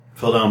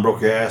Fell down,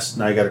 broke your ass,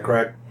 now you got a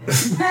crack.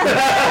 You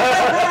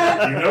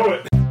know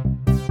it.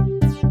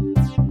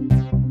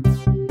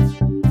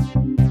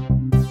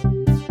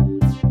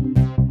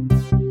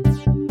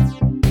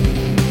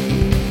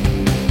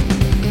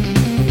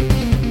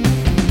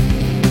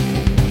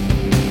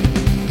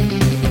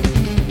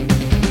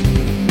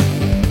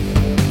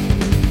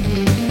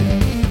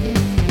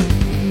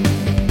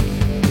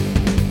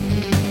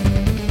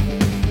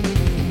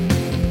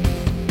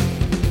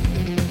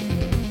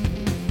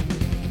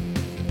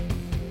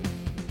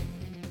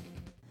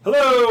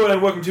 Hello,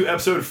 and welcome to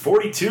episode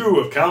 42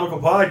 of Comical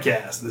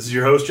Podcast. This is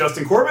your host,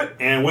 Justin Corbett,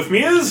 and with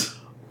me is...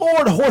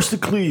 Lord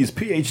Horstocles,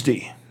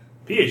 PhD.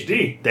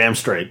 PhD? Damn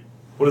straight.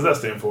 What does that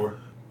stand for?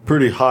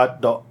 Pretty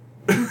hot dog.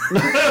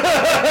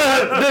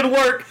 Didn't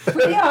work.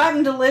 Pretty hot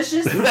and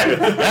delicious.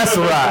 That's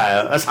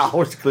right. That's how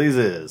Horstocles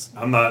is.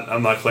 I'm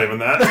not claiming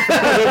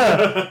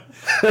that.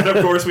 And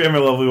of course, we have my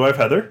lovely wife,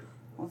 Heather.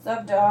 What's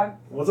up, dog?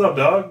 What's up,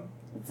 dog?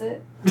 That's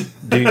it.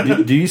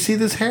 Do you see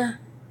this hair?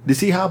 Do you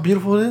see how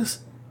beautiful it is?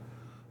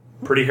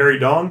 Pretty hairy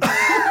dong? What?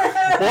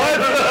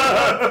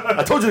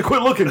 I told you to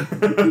quit looking.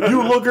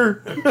 You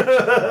looker. I'm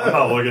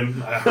not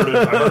looking. I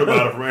heard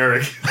about it from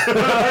Eric.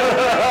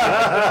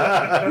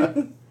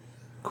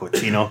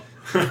 Cochino.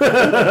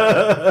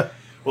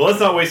 Well, let's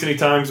not waste any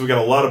time because we got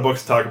a lot of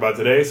books to talk about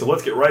today. So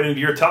let's get right into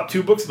your top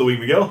 2 books of the week,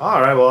 Miguel. All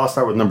right, well, I'll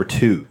start with number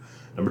 2.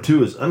 Number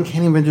 2 is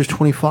Uncanny Avengers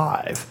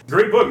 25.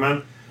 Great book,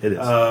 man. It is.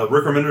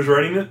 Rick Remender's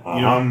writing it.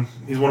 You know,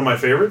 he's one of my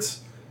favorites.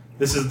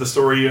 This is the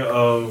story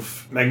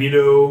of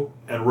Magneto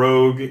and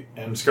Rogue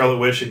and Scarlet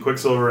Witch and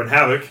Quicksilver and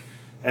Havoc,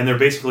 and they're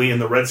basically in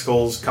the Red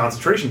Skull's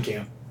concentration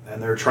camp.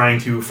 And they're trying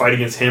to fight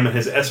against him and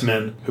his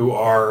S-Men, who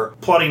are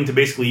plotting to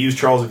basically use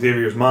Charles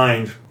Xavier's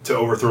mind to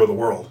overthrow the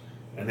world.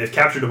 And they've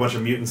captured a bunch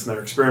of mutants, and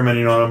they're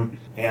experimenting on them,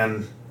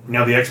 and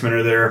now the X-Men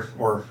are there,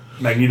 or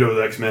Magneto and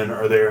the X-Men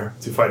are there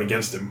to fight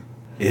against him.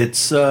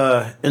 It's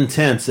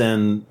intense,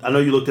 and I know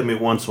you looked at me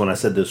once when I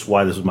said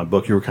why this was my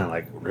book. You were kind of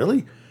like,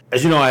 really?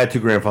 As you know, I had 2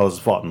 grandfathers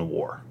that fought in the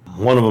war.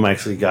 One of them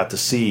actually got to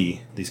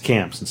see these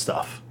camps and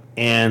stuff.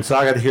 And so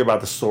I got to hear about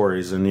the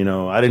stories. And, you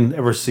know, I didn't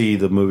ever see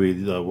the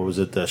movie, what was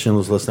it,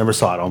 Schindler's List? Never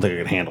saw it. I don't think I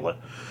could handle it.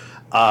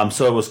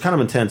 So it was kind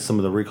of intense, some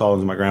of the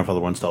recallings my grandfather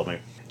once told me.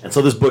 And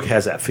so this book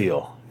has that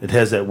feel. It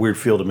has that weird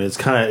feel to me. It's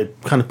kind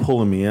of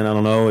pulling me in. I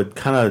don't know. It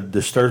kind of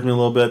disturbs me a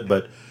little bit.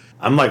 But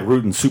I'm, like,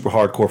 rooting super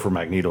hardcore for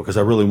Magneto because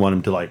I really want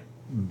him to, like,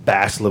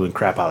 bash the living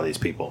crap out of these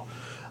people.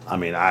 I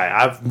mean,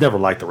 I've never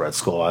liked the Red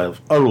Skull. I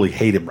utterly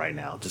hate him right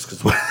now just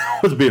because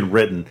what's being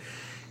written.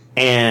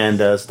 And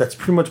that's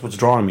pretty much what's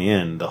drawing me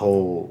in. The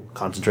whole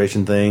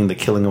concentration thing, the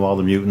killing of all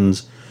the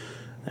mutants.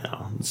 You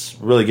know, it's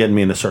really getting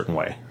me in a certain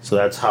way. So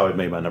that's how it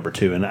made my number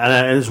 2. And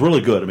it's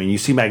really good. I mean, you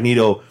see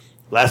Magneto,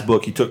 last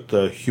book, he took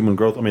the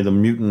the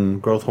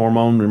mutant growth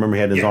hormone. Remember,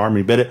 he had his arm and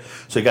he bit it.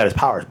 So he got his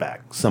powers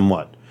back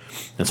somewhat.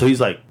 And so he's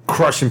like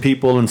crushing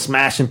people and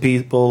smashing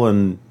people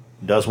and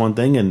does one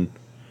thing and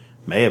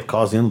may have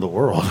caused the end of the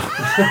world.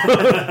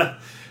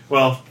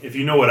 Well, if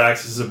you know what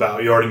Axis is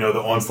about, you already know that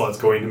Onslaught's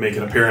going to make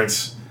an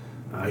appearance.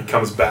 He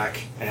comes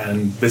back,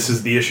 and this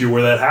is the issue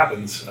where that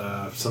happens.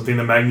 Something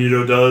that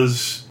Magneto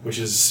does, which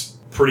is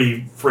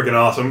pretty freaking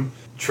awesome,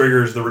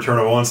 triggers the return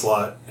of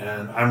Onslaught,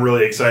 and I'm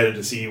really excited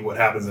to see what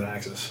happens in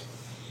Axis.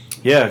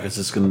 Yeah, because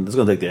it's gonna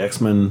take the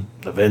X-Men,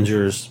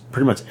 Avengers,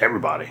 pretty much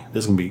everybody.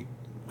 This is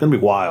gonna be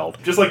wild.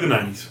 Just like the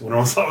 90s, when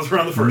Onslaught was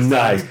around the first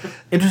time.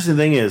 Interesting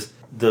thing is,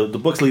 the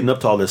books leading up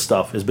to all this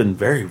stuff has been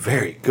very,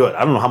 very good.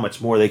 I don't know how much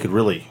more they could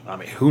really... I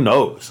mean, who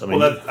knows? I mean,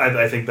 well,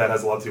 I think that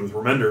has a lot to do with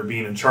Remender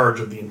being in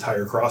charge of the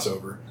entire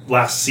crossover.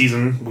 Last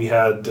season, we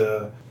had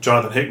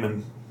Jonathan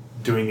Hickman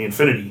doing the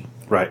Infinity.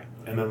 Right.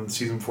 And then the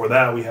season before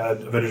that, we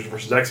had Avengers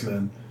vs.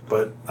 X-Men.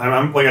 But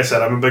I'm like I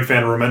said, I'm a big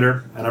fan of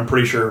Remender, and I'm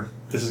pretty sure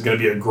this is going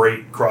to be a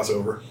great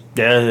crossover.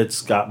 Yeah,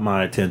 it's got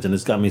my attention.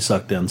 It's got me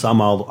sucked in, so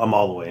I'm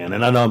all the way in.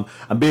 And I know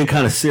I'm being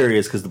kind of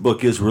serious because the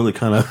book is really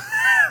kind of...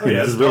 Oh,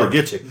 yeah, it's really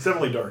get you. It's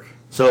definitely dark.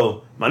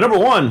 So, my number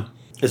 1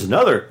 is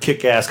another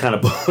kick-ass kind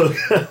of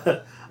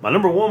book. My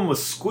number 1 was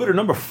Squitter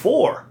number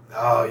 4.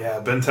 Oh,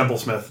 yeah, Ben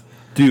Templesmith.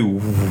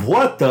 Dude,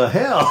 what the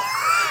hell?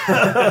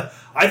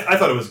 I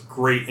thought it was a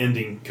great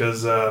ending,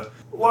 because a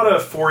lot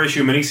of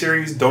 4-issue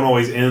miniseries don't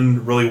always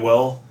end really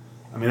well.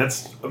 I mean,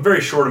 that's a very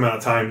short amount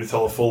of time to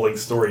tell a full-length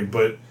story,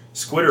 but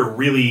Squitter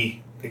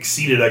really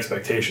exceeded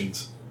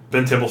expectations.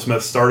 Ben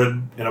Templesmith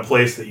started in a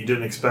place that you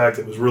didn't expect.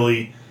 It was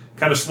really...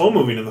 kind of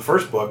slow-moving in the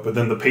first book, but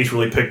then the pace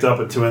really picked up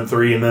at 2 and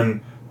 3, and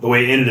then the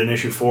way it ended in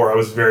issue 4, I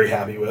was very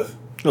happy with.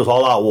 It was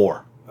all-out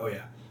war. Oh,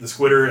 yeah. The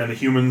Squitter and the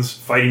humans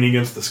fighting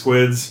against the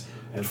squids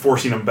and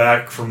forcing them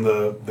back from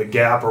the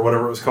gap or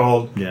whatever it was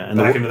called, and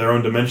back into their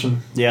own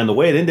dimension. Yeah, and the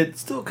way it ended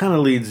still kind of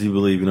leads you to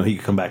believe, he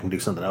could come back and do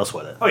something else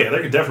with it. Oh, yeah,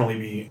 there could definitely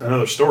be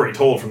another story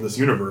told from this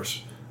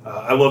universe.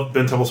 I love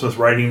Ben Templesmith's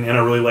writing, and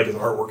I really like his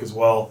artwork as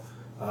well.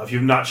 If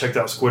you've not checked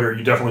out Squitter,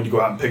 you definitely need to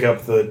go out and pick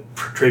up the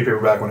trade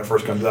paperback when it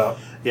first comes out.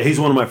 Yeah, he's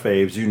one of my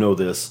faves. You know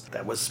this.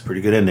 That was a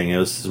pretty good ending. It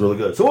was really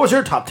good. So what was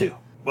your top 2?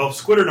 Well,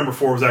 Squitter number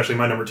 4 was actually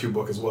my number 2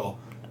 book as well.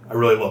 I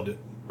really loved it.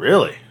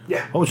 Really?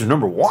 Yeah. What was your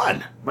number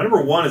one? My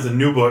number one is a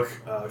new book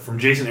from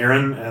Jason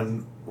Aaron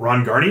and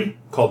Ron Garney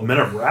called Men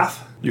of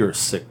Wrath. You're a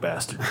sick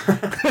bastard.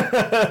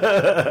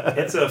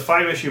 It's a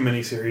 5-issue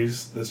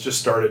miniseries that's just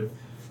started.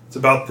 It's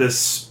about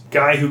this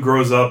guy who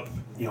grows up,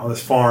 on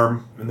this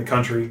farm in the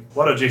country. A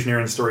lot of Jason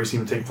Aaron's stories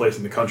seem to take place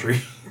in the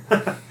country.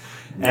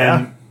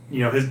 And,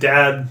 his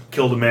dad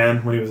killed a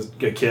man when he was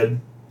a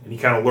kid, and he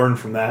kind of learned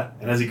from that.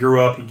 And as he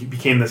grew up, he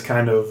became this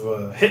kind of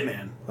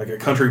hitman, like a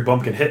country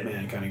bumpkin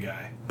hitman kind of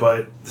guy.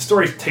 But the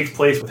story takes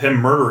place with him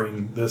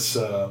murdering this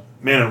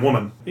man and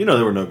woman. They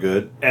were no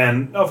good.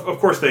 And, of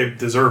course, they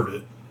deserved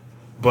it.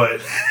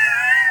 But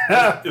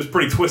it was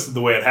pretty twisted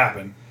the way it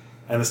happened.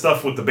 And the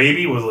stuff with the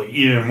baby was,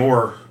 even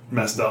more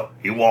messed up.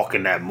 You walk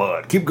in that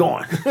mud. Keep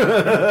going.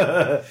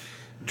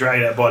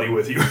 Drag that body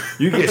with you.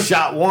 You get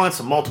shot once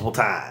and multiple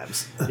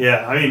times.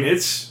 Yeah,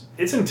 it's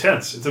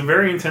intense. It's a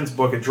very intense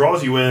book. It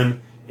draws you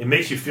in. It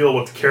makes you feel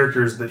what the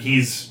characters that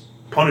he's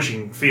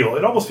punishing feel.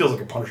 It almost feels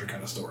like a Punisher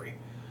kind of story.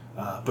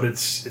 But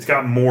it's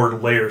got more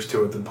layers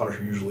to it than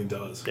Punisher usually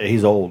does. Yeah,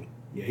 he's old.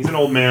 Yeah, he's an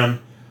old man.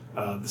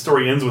 The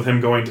story ends with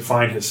him going to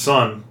find his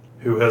son,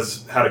 who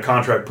has had a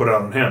contract put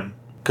out on him.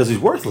 Because he's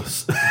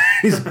worthless.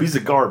 he's a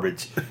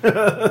garbage.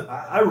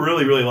 I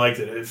really, really liked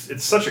it.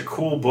 It's such a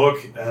cool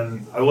book,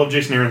 and I love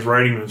Jason Aaron's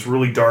writing. It's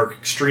really dark,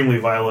 extremely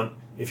violent.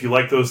 If you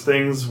like those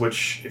things,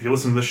 which if you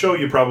listen to the show,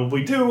 you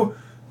probably do,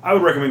 I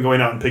would recommend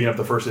going out and picking up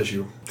the first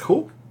issue.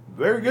 Cool.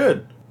 Very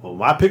good. Well,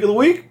 my pick of the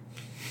week,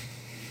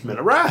 Men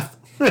of Wrath.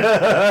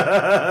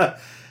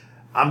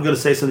 I'm going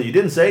to say something you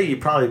didn't say.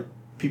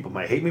 People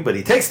might hate me, but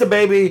he takes the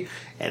baby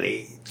and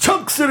he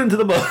chunks it into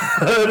the mud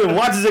and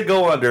watches it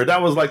go under.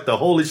 That was like the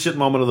holy shit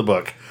moment of the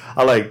book.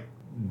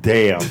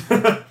 Damn.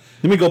 Let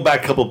me go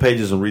back a couple of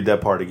pages and read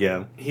that part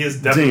again. He is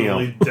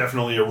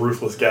definitely a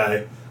ruthless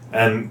guy.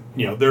 And,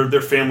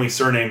 their family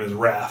surname is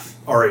Wrath,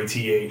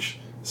 R-A-T-H.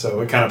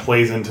 So it kind of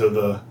plays into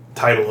the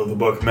title of the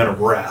book, Men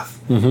of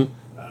Wrath. Mm-hmm.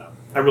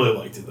 I really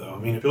liked it, though. I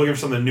mean, if you're looking for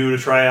something new to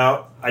try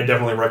out, I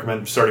definitely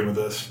recommend starting with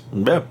this.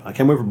 Yeah, I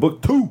can't wait for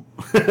book 2.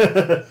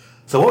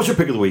 So what was your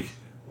pick of the week?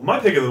 Well, my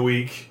pick of the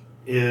week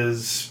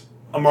is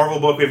a Marvel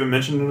book we haven't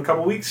mentioned in a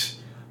couple weeks,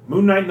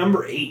 Moon Knight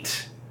number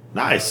 8.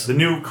 Nice. The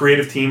new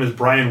creative team is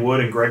Brian Wood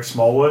and Greg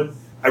Smallwood.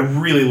 I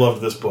really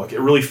loved this book. It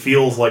really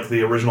feels like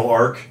the original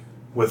arc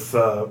with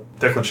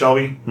Declan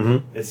Shelby.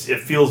 Mm-hmm. It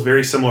feels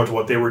very similar to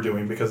what they were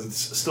doing because it's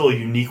still a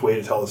unique way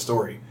to tell the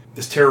story.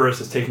 This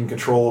terrorist is taking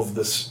control of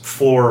this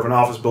floor of an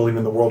office building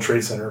in the World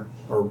Trade Center,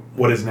 or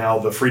what is now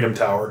the Freedom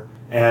Tower,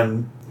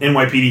 and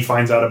NYPD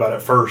finds out about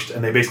it first,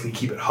 and they basically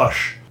keep it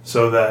hush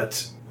so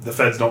that the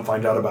feds don't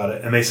find out about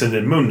it, and they send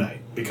in Moon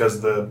Knight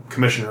because the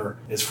commissioner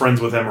is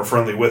friends with him or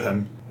friendly with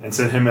him and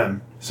send him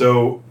in.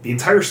 So the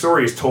entire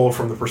story is told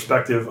from the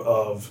perspective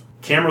of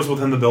cameras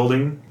within the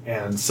building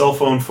and cell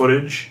phone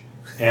footage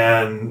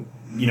and,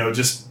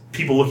 just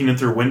people looking in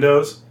through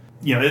windows.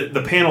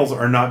 The panels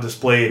are not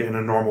displayed in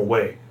a normal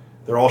way.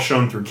 They're all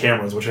shown through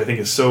cameras, which I think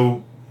is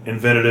so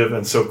inventive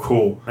and so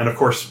cool. And of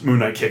course, Moon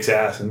Knight kicks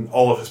ass, and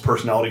all of his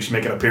personalities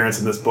make an appearance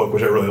in this book,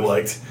 which I really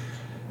liked.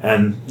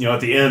 And,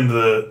 at the end,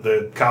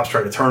 the cops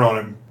try to turn on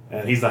him,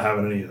 and he's not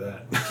having any of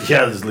that.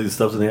 Yeah, just leaves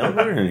stuff in the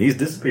elevator, and he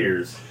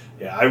disappears.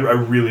 Yeah, I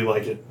really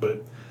like it,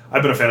 but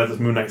I've been a fan of this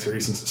Moon Knight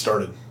series since it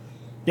started.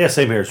 Yeah,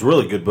 same here. It's a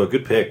really good book.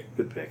 Good pick.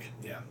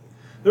 Yeah.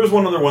 There was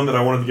one other one that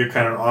I wanted to give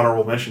kind of an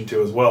honorable mention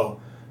to as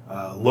well.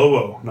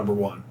 Lobo, number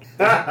 1.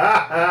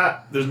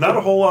 There's not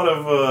a whole lot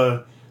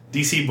of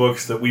DC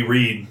books that we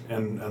read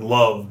and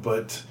love,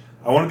 but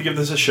I wanted to give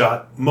this a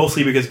shot,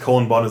 mostly because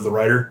Cullen Bunn is the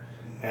writer,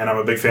 and I'm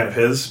a big fan of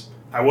his.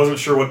 I wasn't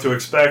sure what to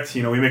expect.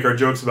 We make our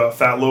jokes about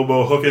Fat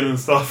Lobo hooking and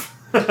stuff.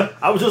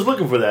 I was just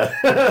looking for that.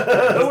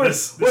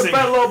 Where's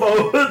Fat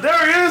Lobo?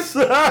 There he is!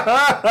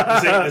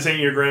 This ain't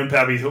your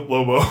grandpappy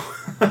Lobo.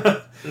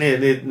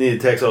 Need to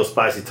text old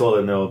Spicy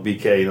Toilet,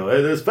 BK,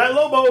 hey, there's Fat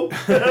Lobo!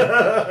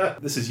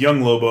 This is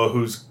young Lobo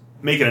who's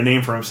making a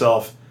name for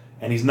himself,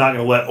 and he's not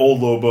going to let old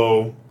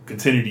Lobo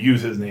continue to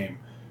use his name.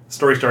 The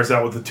story starts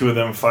out with the two of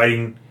them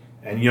fighting,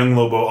 and young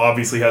Lobo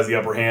obviously has the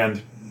upper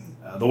hand.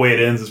 The way it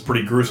ends is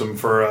pretty gruesome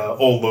for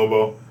old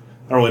Lobo.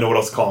 I don't really know what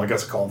else to call him. I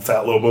guess I call him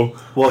Fat Lobo.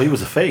 Well, he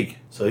was a fake,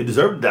 so he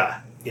deserved to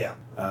die. Yeah.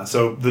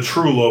 So the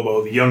true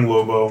Lobo, the young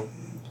Lobo,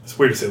 it's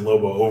weird to say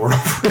Lobo over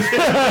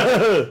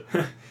and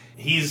over.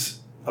 He's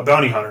a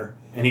bounty hunter,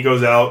 and he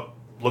goes out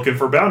looking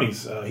for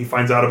bounties. He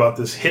finds out about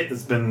this hit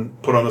that's been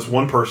put on this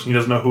one person. He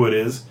doesn't know who it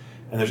is.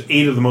 And there's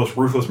 8 of the most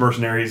ruthless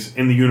mercenaries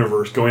in the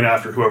universe going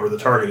after whoever the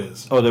target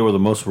is. Oh, they were the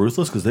most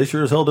ruthless? Because they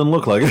sure as hell didn't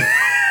look like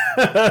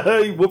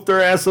it. He whooped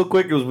their ass so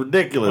quick, it was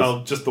ridiculous.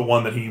 Well, just the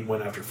one that he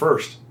went after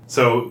first.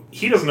 So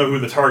he doesn't know who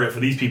the target for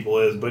these people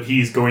is, but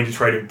he's going to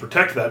try to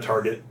protect that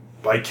target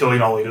by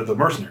killing all 8 of the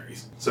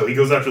mercenaries. So he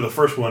goes after the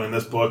first one in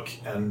this book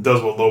and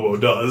does what Lobo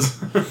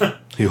does.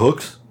 He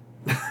hooks?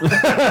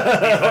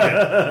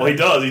 Well, he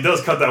does. He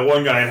does cut that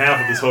one guy in half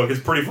with his hook. It's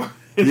pretty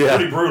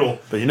brutal.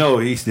 But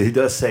he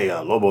does say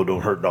Lobo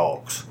don't hurt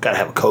dogs. Gotta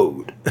have a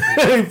code.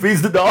 He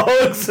feeds the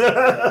dogs.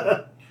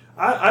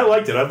 I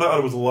liked it. I thought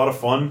it was a lot of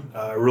fun.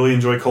 I really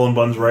enjoy Cullen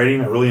Bunn's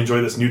writing. I really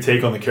enjoy this new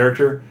take on the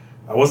character.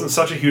 I wasn't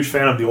such a huge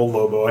fan of the old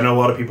Lobo. I know a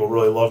lot of people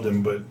really loved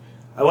him, but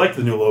I liked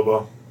the new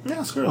Lobo.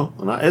 Yeah, it's cool.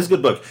 It's a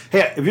good book.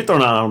 Hey, if you're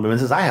throwing out honorable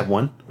mentions, I have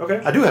one.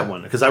 Okay. I do have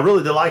one because I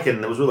really did like it,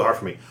 and it was really hard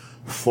for me.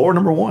 Thor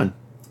 #1.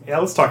 Yeah,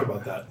 let's talk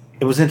about that.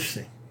 It was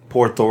interesting.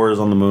 Poor Thor is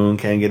on the moon,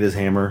 can't get his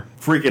hammer.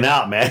 Freaking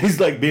out, man. He's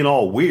like being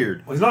all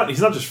weird. Well, he's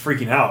not just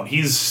freaking out.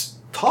 He's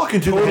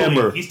Talking to the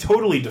hammer. He's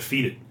totally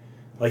defeated.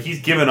 Like,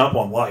 he's given up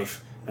on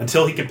life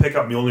until he can pick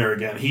up Mjolnir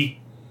again. He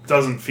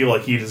doesn't feel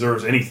like he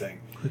deserves anything.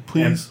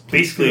 Please. And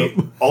basically,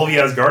 all the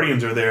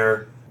Asgardians are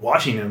there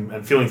watching him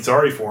and feeling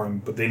sorry for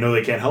him, but they know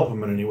they can't help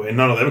him in any way. And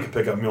none of them can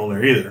pick up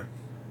Mjolnir either.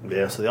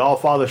 Yeah, so the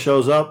All-Father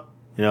shows up,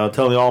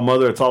 telling the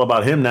All-Mother it's all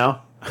about him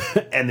now.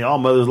 And the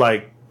All-Mother's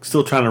like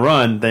still trying to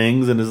run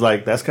things and is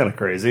like, that's kind of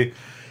crazy.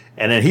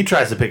 And then he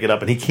tries to pick it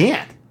up and he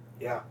can't.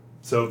 Yeah.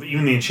 So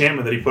even the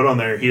enchantment that he put on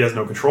there, he has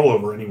no control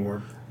over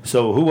anymore.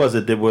 So who was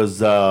it? It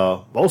was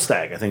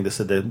Volstagg, I think, that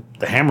said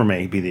the hammer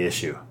may be the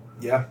issue.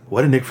 Yeah.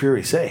 What did Nick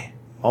Fury say?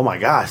 Oh my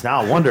gosh,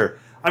 now I wonder.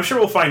 I'm sure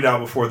we'll find out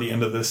before the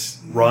end of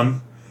this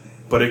run,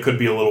 but it could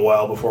be a little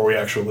while before we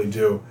actually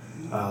do.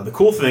 The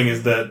cool thing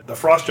is that the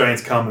Frost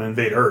Giants come and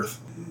invade Earth,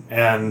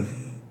 and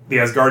the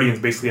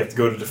Asgardians basically have to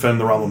go to defend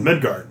the realm of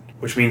Midgard,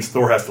 which means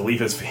Thor has to leave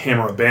his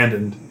hammer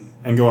abandoned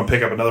and go and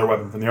pick up another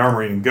weapon from the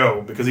armory and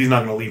go, because he's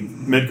not going to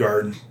leave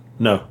Midgard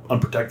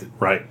unprotected.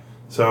 Right.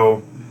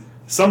 So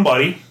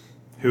somebody,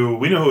 who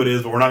we know who it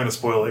is, but we're not going to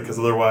spoil it, because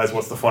otherwise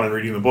what's the fun in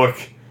reading the book?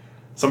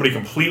 Somebody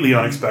completely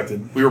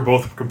unexpected. We were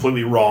both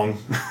completely wrong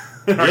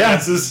in our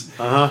guesses.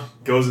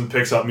 Goes and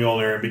picks up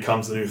Mjolnir and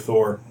becomes the new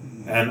Thor.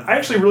 And I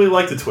actually really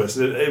liked the twist.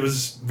 It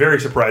was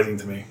very surprising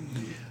to me.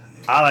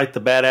 I like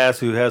the badass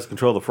who has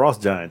control of the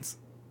Frost Giants.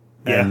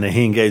 Yeah. And then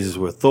he engages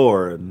with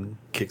Thor and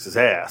kicks his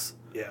ass.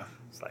 Yeah.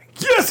 It's like,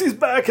 yes, he's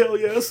back, hell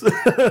yes.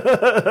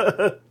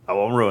 I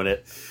won't ruin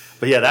it.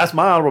 But yeah, that's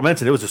my honorable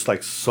mention. It was just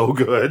like so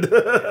good.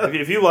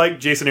 If you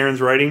like Jason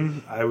Aaron's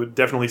writing, I would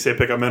definitely say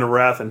pick up Men of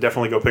Wrath and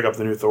definitely go pick up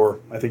the new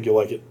Thor. I think you'll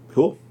like it.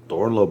 Cool.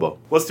 Thor and Lobo.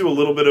 Let's do a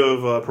little bit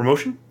of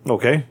promotion.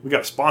 Okay. We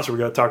got a sponsor we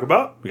got to talk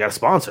about. We got a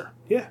sponsor.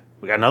 Yeah.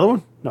 We got another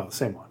one? No, the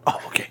same one.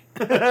 Oh, okay.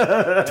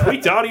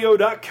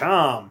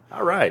 Tweakedaudio.com.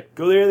 All right.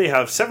 Go there. They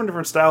have 7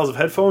 different styles of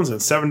headphones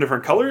in 7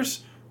 different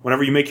colors.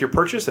 Whenever you make your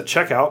purchase at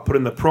checkout, put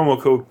in the promo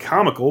code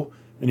COMICAL,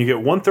 and you get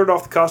 1/3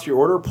 off the cost of your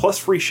order, plus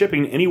free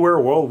shipping anywhere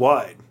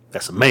worldwide.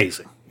 That's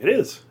amazing. It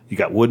is. You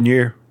got wood in your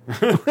ear?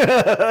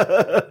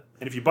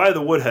 And if you buy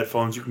the wood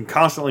headphones, you can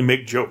constantly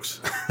make jokes.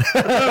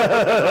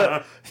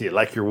 You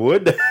like your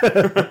wood?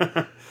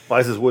 Why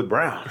is this wood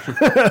brown?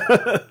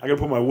 I gotta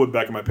put my wood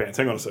back in my pants.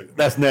 Hang on a second.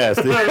 That's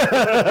nasty.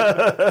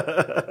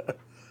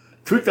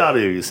 Tweaked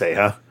Audio, you say,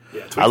 huh?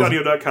 Yeah,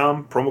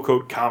 tweakedaudio.com, promo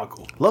code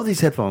COMICAL. Love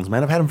these headphones,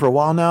 man. I've had them for a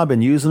while now. I've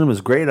been using them.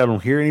 It's great. I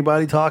don't hear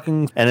anybody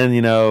talking. And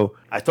then,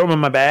 I throw them in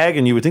my bag,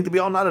 and you would think they'd be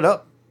all knotted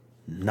up.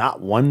 Not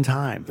one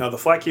time. Now, the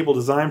flat cable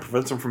design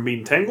prevents them from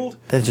being tangled.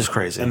 That's just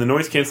crazy. And the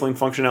noise canceling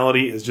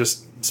functionality is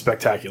just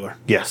spectacular.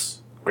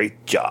 Yes.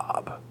 Great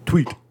job.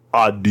 Tweet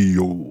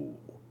Audio.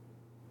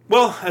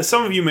 Well, as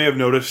some of you may have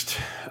noticed,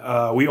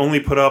 we only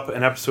put up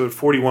an episode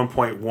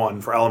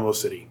 41.1 for Alamo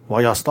City.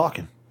 Why y'all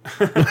stalking?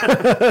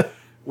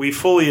 We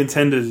fully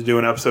intended to do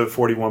an episode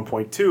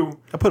 41.2.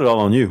 I put it all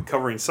on you.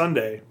 Covering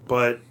Sunday,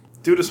 but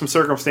due to some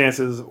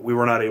circumstances, we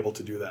were not able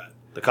to do that.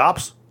 The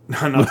cops?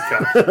 Not the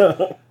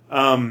cops.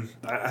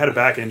 I had a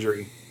back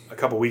injury a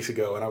couple weeks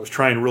ago, and I was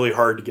trying really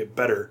hard to get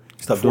better.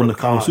 Stop doing the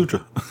Kama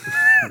Sutra.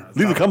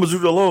 Leave the Kama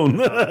Sutra alone.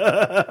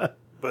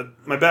 But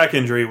my back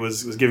injury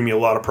was giving me a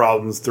lot of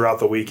problems throughout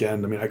the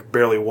weekend. I mean, I could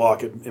barely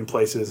walk in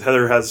places.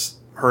 Heather has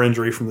her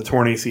injury from the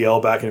torn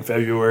ACL back in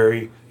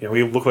February.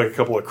 We look like a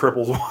couple of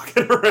cripples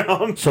walking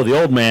around. So the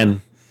old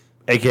man,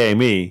 a.k.a.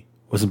 me,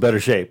 was in better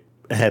shape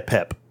and had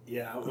pep.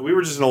 Yeah, we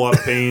were just in a lot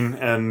of pain,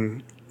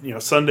 and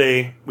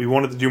Sunday we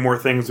wanted to do more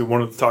things. We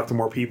wanted to talk to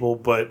more people,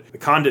 but the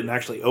con didn't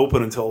actually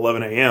open until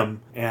 11 a.m.,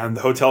 and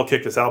the hotel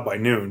kicked us out by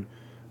noon.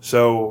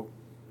 So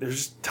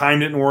there's time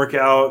didn't work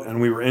out,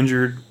 and we were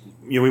injured.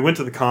 We went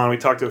to the con, we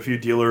talked to a few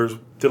dealers,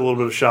 did a little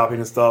bit of shopping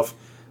and stuff,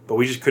 but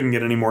we just couldn't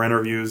get any more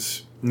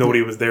interviews.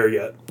 Nobody was there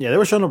yet. Yeah, they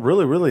were showing up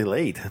really, really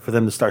late for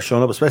them to start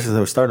showing up, especially since they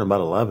were starting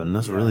about 11.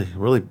 That's really,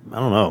 really, I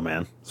don't know,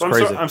 man. It's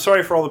crazy. I'm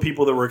sorry for all the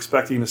people that were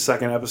expecting a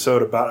second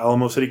episode about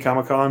Alamo City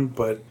Comic Con,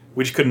 but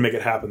we just couldn't make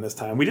it happen this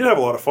time. We did have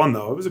a lot of fun,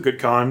 though. It was a good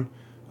con.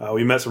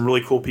 We met some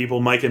really cool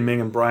people. Mike and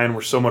Ming and Brian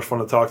were so much fun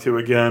to talk to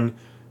again.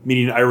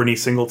 Meeting Irony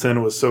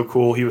Singleton was so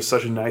cool. He was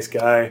such a nice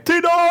guy.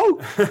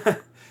 Tito!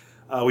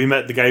 We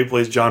met the guy who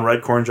plays John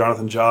Redcorn,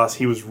 Jonathan Joss.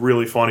 He was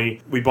really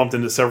funny. We bumped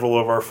into several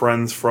of our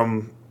friends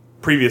from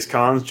previous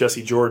cons,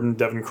 Jesse Jordan,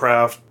 Devin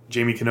Kraft,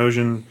 Jamie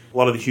Kanosian, a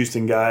lot of the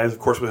Houston guys. Of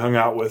course, we hung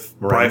out with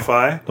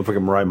Bri-Fi. Don't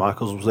forget Mariah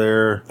Michaels was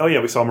there. Oh,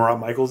 yeah, we saw Marat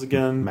Michaels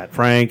again. Matt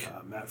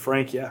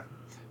Frank, yeah.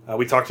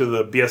 We talked to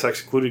the BS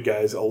Excluded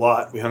guys a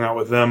lot. We hung out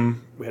with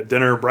them. We had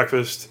dinner,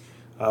 breakfast.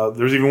 There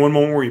was even one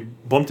moment where we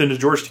bumped into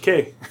George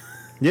Takei.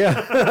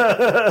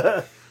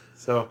 Yeah.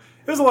 So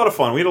it was a lot of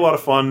fun. We had a lot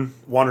of fun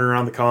wandering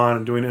around the con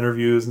and doing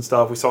interviews and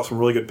stuff. We saw some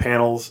really good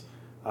panels.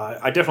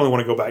 I definitely want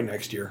to go back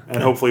next year,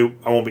 and hopefully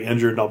I won't be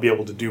injured and I'll be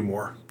able to do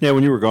more. Yeah,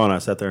 when you were gone, I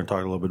sat there and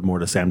talked a little bit more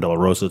to Sam De La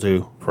Rosa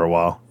too for a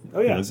while.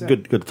 Oh yeah, It was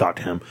good to talk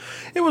to him.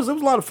 It was a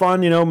lot of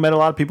fun. Met a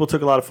lot of people,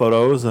 took a lot of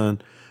photos,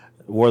 and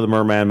wore the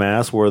merman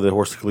mask, wore the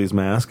Horsecles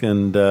mask,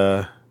 and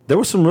there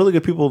were some really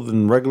good people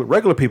and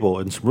regular people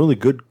in some really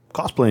good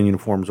cosplaying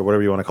uniforms or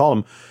whatever you want to call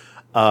them.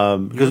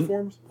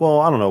 Uniforms?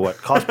 Well, I don't know what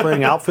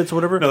cosplaying outfits or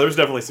whatever. No, there's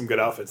definitely some good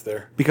outfits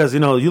there. Because you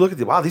look at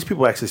wow, these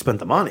people actually spent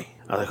the money.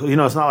 I was like,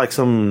 it's not like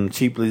some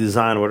cheaply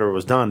designed or whatever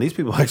was done. These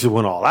people actually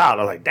went all out.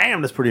 I was like,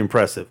 damn, that's pretty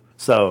impressive.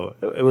 So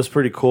it was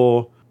pretty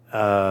cool.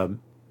 There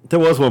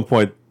was one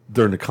point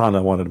during the con I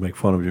wanted to make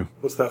fun of you.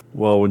 What's that?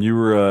 Well, when you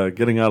were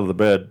getting out of the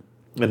bed,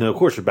 and then of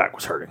course your back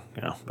was hurting,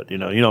 But you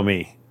know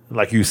me.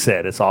 Like you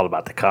said, it's all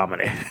about the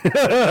comedy.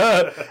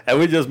 And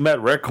we just met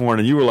Redcorn,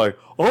 and you were like,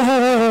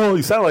 "Oh,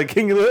 you sound like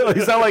King of the,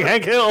 you sound like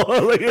Hank Hill."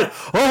 Like,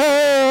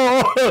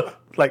 oh,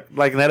 like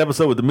in that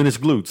episode with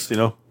diminished glutes,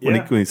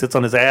 when he sits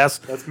on his ass.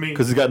 That's me.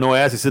 Because he's got no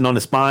ass, he's sitting on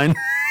his spine.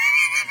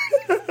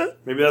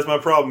 Maybe that's my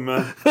problem,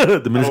 man. I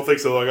don't think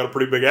so. I got a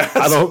pretty big ass.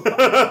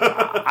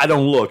 I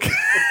don't look.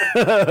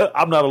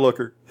 I'm not a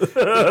looker.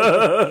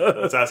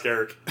 Let's ask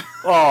Eric.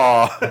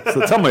 Oh,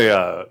 so tell me,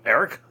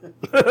 Eric.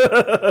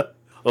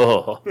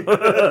 Oh.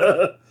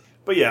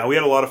 But yeah, we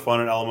had a lot of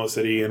fun at Alamo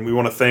City, and we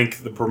want to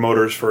thank the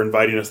promoters for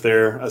inviting us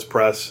there as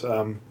press.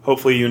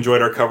 Hopefully you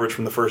enjoyed our coverage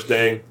from the first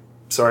day.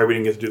 Sorry we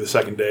didn't get to do the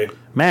second day.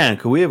 Man,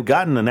 could we have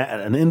gotten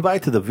an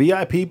invite to the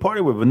VIP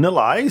party with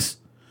Vanilla Ice?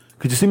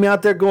 Could you see me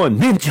out there going,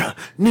 ninja,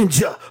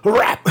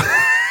 rap?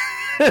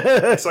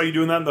 I saw you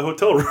doing that in the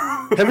hotel room.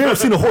 Have you ever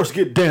seen a horse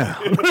get down?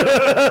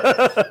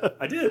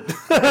 I did.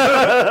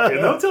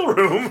 In the hotel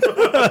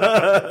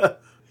room.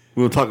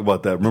 We'll talk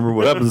about that. Remember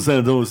what happens in San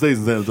Antonio stays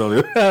in San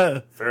Antonio.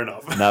 Fair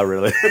enough. Not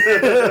really.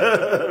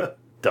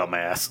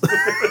 Dumbass.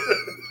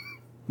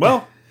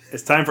 Well,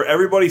 it's time for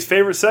everybody's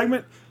favorite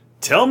segment,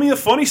 Tell Me a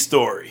Funny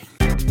Story.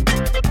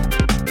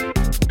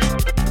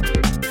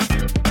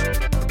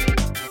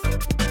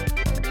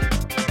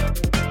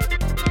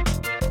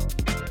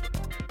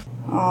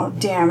 Oh,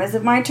 damn. Is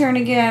it my turn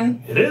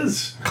again? It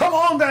is. Come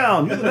on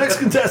down. You're the next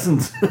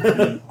contestant.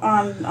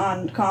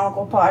 On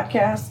Comical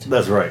Podcast?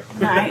 That's right.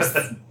 Nice.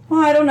 Well,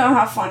 I don't know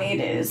how funny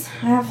it is.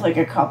 I have like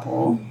a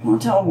couple. I'll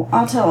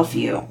tell a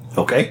few.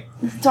 Okay.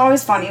 It's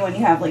always funny when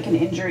you have like an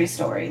injury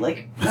story.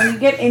 Like when you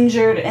get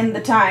injured in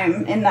the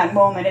time, in that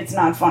moment, it's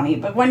not funny.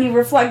 But when you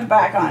reflect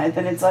back on it,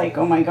 then it's like,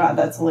 oh my god,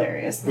 that's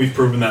hilarious. We've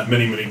proven that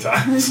many, many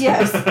times.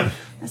 Yes,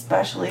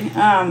 especially.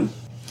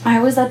 I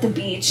was at the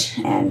beach,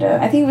 and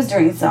I think it was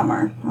during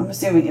summer. I'm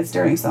assuming it's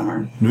during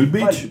summer. Nude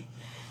beach? But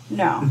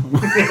no.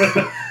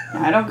 No,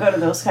 I don't go to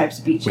those types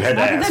of beaches. We had to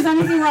Not that ask. there's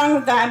anything wrong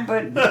with that,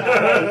 but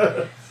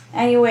hey.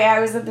 Anyway, I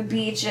was at the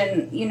beach,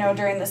 and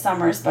during the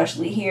summer,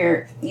 especially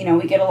here, we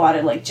get a lot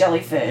of like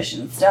jellyfish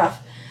and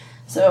stuff.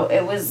 So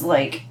it was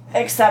like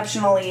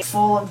exceptionally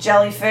full of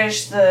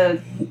jellyfish.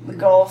 The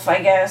Gulf,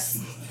 I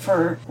guess,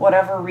 for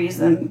whatever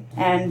reason,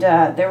 and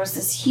there was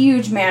this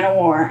huge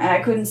man-o-war, and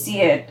I couldn't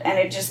see it, and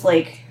it just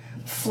like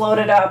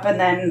floated up and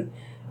then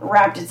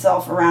wrapped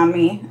itself around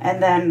me,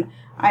 and then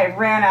I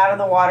ran out of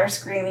the water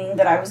screaming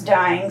that I was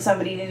dying.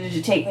 Somebody needed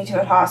to take me to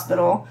a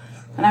hospital.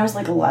 And I was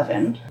like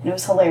 11. And it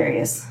was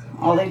hilarious.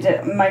 All they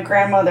did, my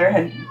grandmother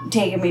had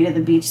taken me to the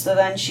beach. So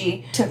then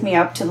she took me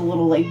up to the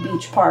little like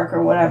beach park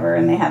or whatever.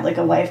 And they had like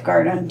a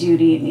lifeguard on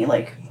duty. And he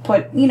like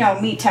put, meat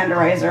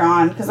tenderizer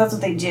on. Because that's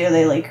what they do.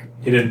 They like...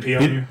 He didn't pee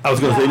on you? I was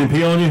going to say, he didn't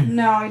pee on you?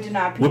 No, he did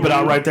not pee Whip it on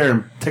out me. right there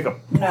and take a...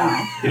 No.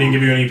 He didn't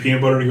give you any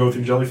peanut butter to go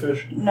through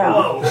jellyfish?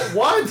 No.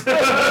 What?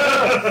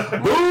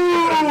 Boo!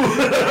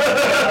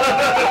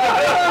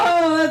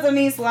 Oh, that's a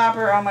knee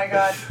slapper. Oh my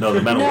god. No,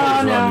 the metal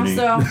was No. on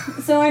your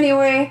knee. So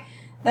anyway,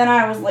 then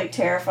I was like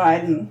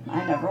terrified, and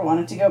I never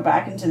wanted to go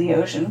back into the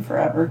ocean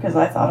forever because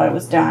I thought I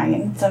was dying,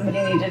 and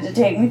somebody needed to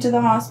take me to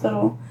the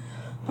hospital.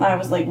 And I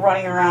was like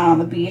running around on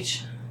the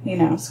beach,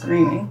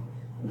 screaming.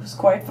 It was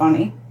quite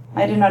funny.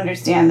 I didn't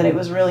understand that it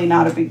was really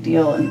not a big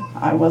deal, and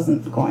I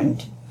wasn't going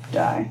to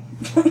die.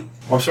 Well,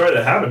 I'm sorry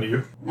that happened to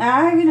you.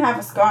 I even have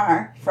a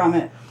scar from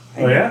it.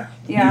 Oh, yeah?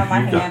 Yeah, on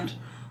my You got- hand.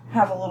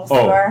 Have a little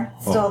scar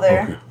still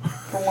there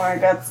from where I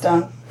got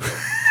stung.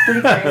 It's pretty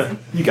crazy.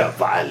 You got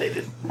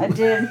violated. I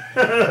did.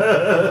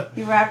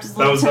 He wrapped his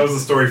That little was the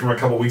story from a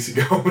couple weeks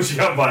ago when she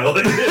got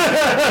violated.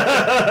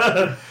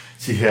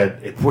 She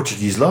had a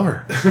Portuguese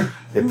lover.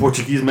 A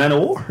Portuguese man of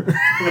war.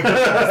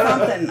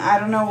 something. I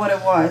don't know what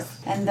it was.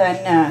 And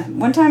then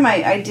one time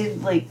I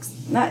did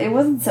it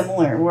wasn't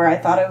similar where I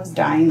thought I was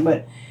dying,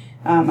 but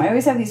I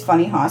always have these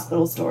funny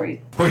hospital stories.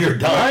 Where you're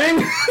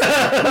dying?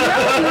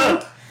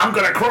 I'm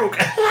gonna croak.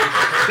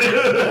 It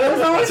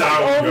was always That's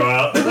how it would go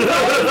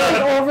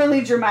out.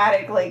 overly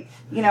dramatic. I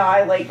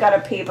got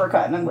a paper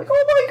cut and I'm like,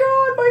 oh my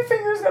god, my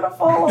finger's gonna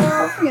fall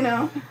off.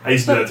 I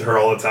used to do that to her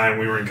all the time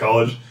when we were in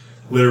college.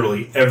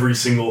 Literally every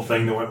single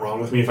thing that went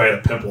wrong with me, if I had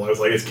a pimple, I was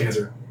like, it's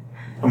cancer.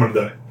 I'm gonna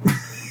die.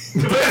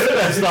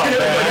 That's not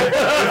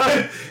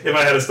bad. If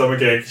I had a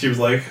stomach ache, she was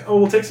like, "Oh,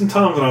 we'll take some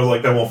Tums," and I was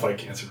like, "That won't fight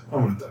cancer.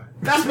 I'm gonna die."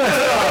 That's messed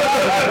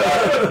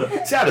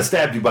up. See, I'd have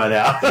stabbed you by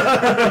now.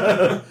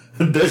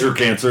 Desert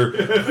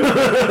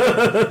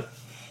cancer.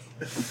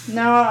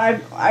 No,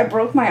 I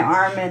broke my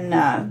arm,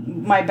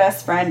 and my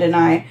best friend and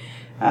I,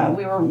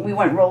 we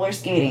went roller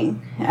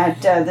skating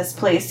at this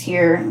place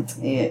here.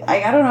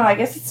 I don't know. I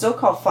guess it's still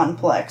called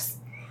Funplex.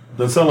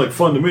 Doesn't sound like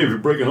fun to me if you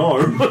break an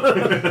arm.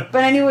 But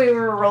anyway, we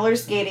were roller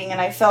skating, and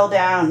I fell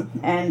down,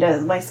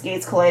 and my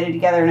skates collided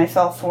together, and I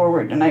fell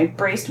forward, and I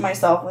braced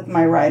myself with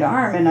my right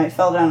arm, and I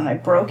fell down, and I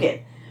broke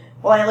it.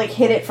 Well, I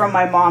hid it from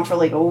my mom for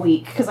a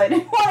week because I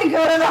didn't want to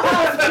go to the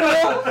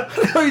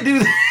hospital. How do you do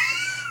that?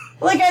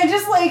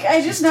 I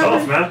just know.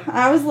 Tough, man.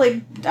 I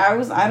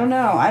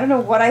don't know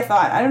what I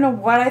thought. I don't know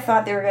what I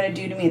thought they were going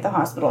to do to me at the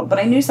hospital, but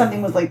I knew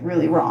something was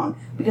really wrong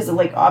because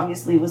it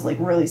obviously was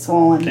really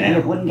swollen. Damn. And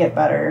it wouldn't get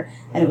better.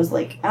 And it was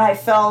and I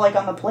fell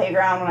on the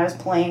playground when I was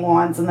playing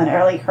once, and then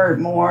it hurt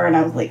more, and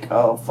I was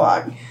oh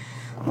fuck.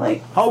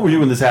 How old were you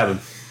when this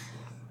happened?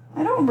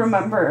 I don't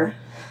remember.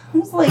 It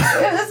was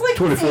the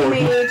 24. same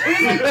age.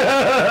 It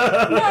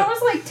was no, it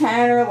was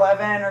 10 or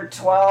 11 or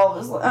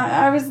 12.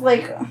 I was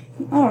I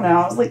don't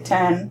know, I was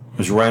 10. It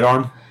was your right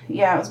arm?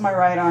 Yeah, it was my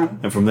right arm.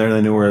 And from there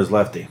they knew where it was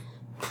lefty.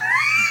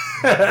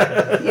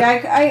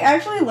 Yeah, I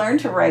actually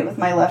learned to write with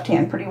my left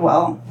hand pretty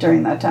well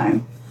during that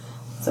time.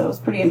 So it was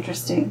pretty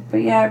interesting. But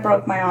yeah, I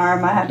broke my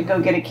arm. I had to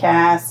go get a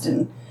cast,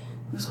 and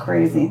it was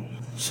crazy.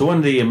 So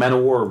when did the man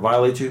of war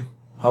violate you?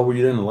 How were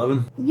you then,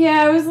 11?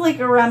 Yeah, I was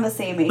around the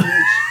same age.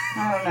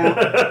 I don't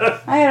know.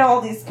 I had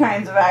all these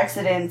kinds of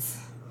accidents.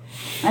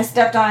 I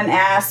stepped on an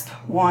asp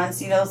once,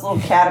 those little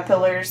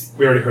caterpillars.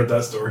 We already heard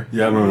that story.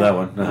 Yeah, I remember that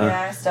one. Uh-huh.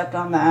 Yeah, I stepped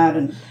on that,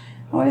 and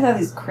I always have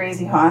these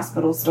crazy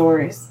hospital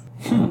stories.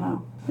 I don't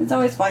know. It's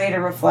always funny to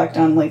reflect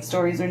on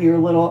stories when you were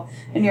little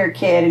and you're a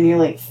kid and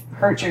you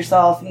hurt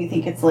yourself and you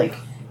think it's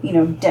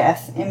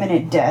death,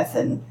 imminent death,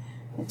 and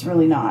it's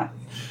really not.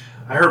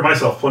 I hurt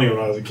myself plenty when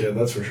I was a kid,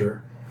 that's for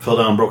sure. Fell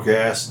down, broke your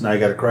ass, now you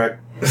got a crack.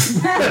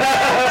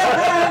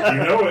 You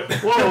know it.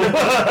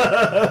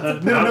 Whoa.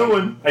 New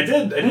one. I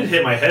did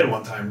hit my head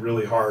one time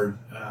really hard.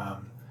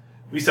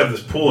 We used to have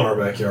this pool in our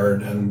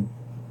backyard, and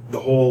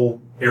the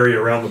whole area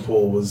around the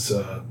pool was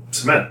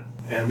cement.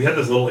 And we had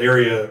this little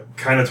area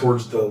kind of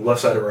towards the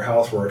left side of our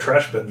house where our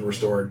trash bins were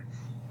stored.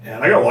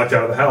 And I got locked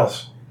out of the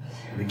house.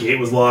 And the gate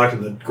was locked,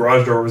 and the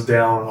garage door was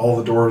down, and all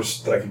the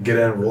doors that I could get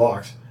in were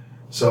locked.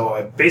 So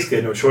I basically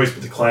had no choice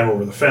but to climb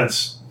over the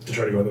fence to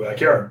try to go in the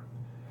backyard.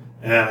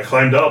 And I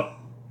climbed up,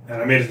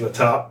 and I made it to the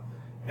top,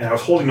 and I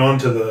was holding on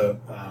to the,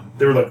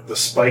 they were the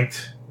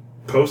spiked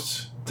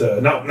posts,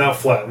 not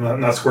flat,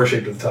 not square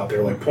shaped at the top, they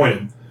were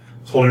pointed.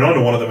 I was holding on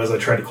to one of them as I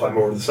tried to climb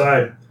over the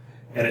side,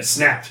 and it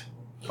snapped.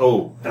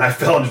 Oh. And I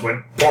fell and just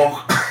went,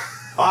 bonk.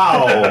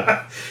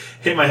 Wow.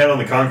 Hit my head on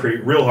the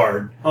concrete real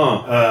hard.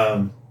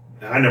 Huh.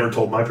 I never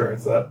told my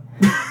parents that.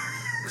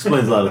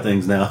 Explains a lot of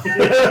things now.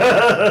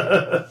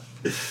 I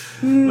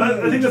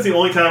think that's the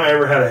only time I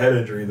ever had a head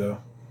injury, though.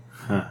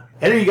 Huh.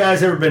 Any of you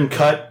guys ever been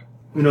cut?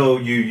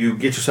 You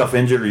get yourself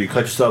injured or you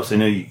cut yourself, so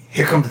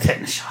here come the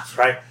tetanus shots,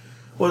 right?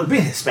 Well,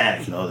 being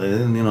Hispanic, they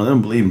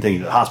don't believe in taking you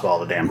to the hospital all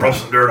the damn time. Rub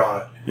some dirt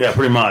on it. Yeah,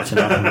 pretty much.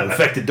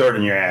 Infected dirt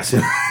in your ass.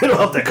 It'll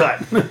help the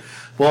cut.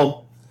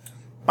 Well,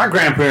 my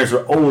grandparents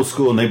were old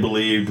school and they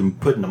believed in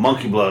putting the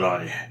monkey blood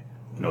on you.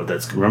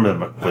 Remember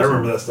that? I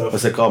remember that stuff.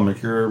 What's it called?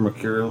 Methylate,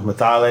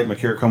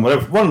 mercurochrome,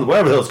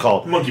 whatever the hell's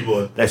called. Monkey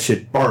blood. That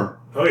shit burnt.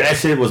 Oh, yeah. That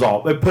shit was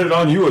they put it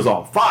on you, it was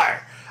on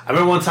fire. I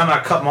remember one time I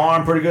cut my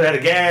arm pretty good, had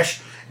a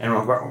gash, and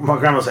my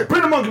grandma was like,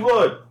 "Bring the monkey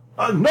blood."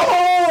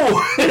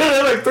 No!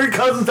 3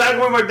 cousins tagging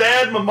with my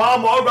dad, my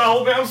mom, all my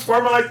whole family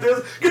squirming like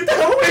this. Get the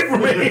hell away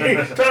from me!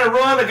 Trying to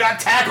run, I got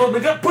tackled.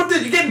 You're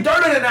getting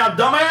dirt in it now,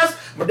 dumbass!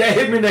 My dad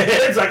hit me in the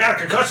head, so I got a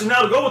concussion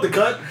now to go with the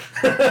cut.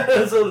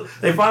 So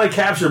they finally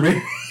captured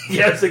me.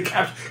 Yes, they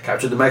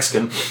captured the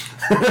Mexican.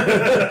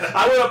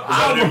 I went up. Is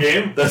that a new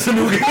game? That's a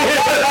new game.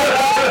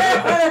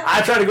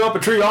 I tried to go up a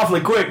tree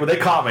awfully quick, but they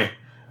caught me.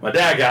 My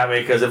dad got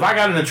me, because if I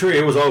got in the tree,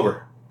 it was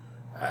over.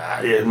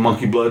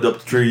 Monkey blood up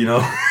the tree,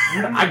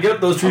 I get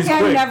up those trees quick.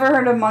 I've never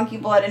heard of monkey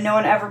blood, and no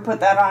one ever put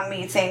that on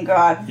me, thank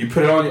God. You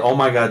put it on you, oh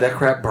my God, that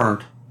crap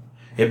burnt.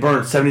 It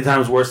burned 70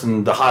 times worse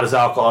than the hottest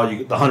alcohol,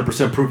 the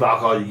 100% proof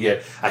alcohol you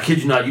get. I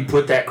kid you not, you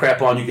put that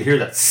crap on, you could hear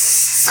that.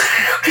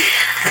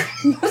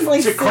 It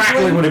was It's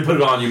crackling when they put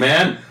it on you,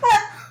 man.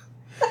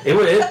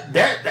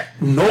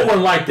 No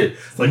one liked it.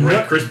 It's like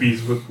Rice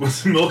Krispies with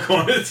some milk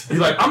on it. You're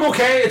like, I'm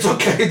okay, it's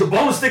okay. The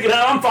bone is sticking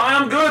out, I'm fine,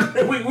 I'm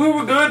good. We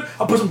were good.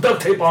 I'll put some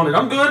duct tape on it,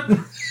 I'm good.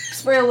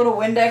 Spray a little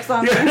Windex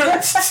on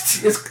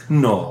it.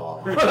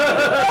 No.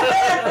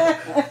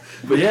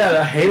 But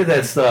yeah, I hated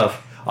that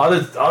stuff. All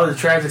the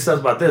tragic stuff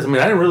about this. I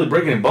mean, I didn't really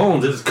break any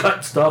bones. I just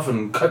cut stuff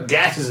and cut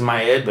gashes in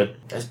my head, but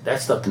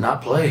that stuff did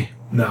not play.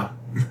 No.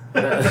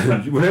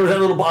 Whenever that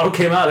little bottle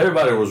came out,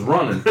 everybody was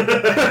running.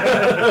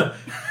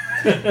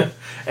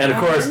 And of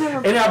course,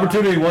 any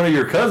opportunity one of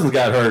your cousins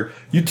got hurt,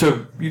 you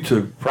took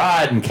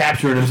pride in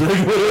capturing him so they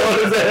could put it on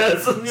his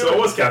ass. So it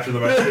was Capture the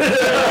Mexican.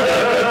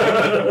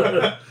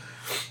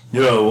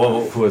 You know,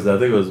 what was that? I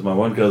think it was my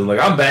one cousin. Like,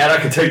 I'm bad. I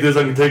can take this.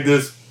 I can take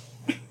this.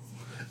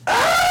 That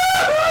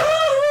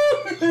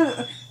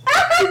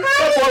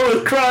boy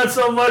was crying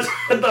so much.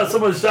 I thought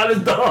someone shot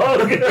his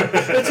dog.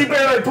 And she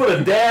barely put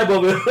a dab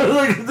of it.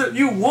 Like,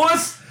 you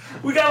wuss.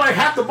 We got like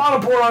half the bottle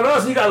poured on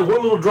us, and you got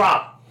one little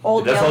drop.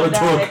 That's all it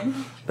took.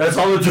 That's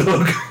all it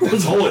took.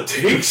 That's all it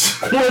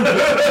takes. All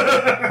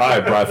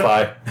right,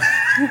 Bri-Fi.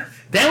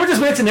 Damn, we're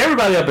just mixing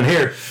everybody up in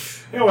here.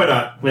 Yeah, why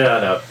not? Yeah, I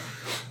know.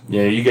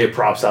 Yeah, you gave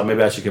props out.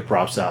 Maybe I should get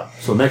props out.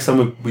 So next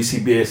time we see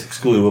BS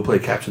Excluded, we'll play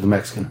Capture the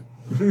Mexican.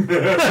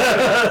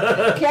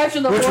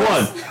 Capture the Which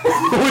horse.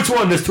 one? Which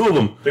one? There's two of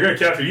them. They're gonna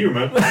capture you,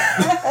 man.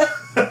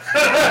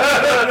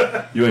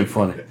 You ain't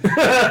funny.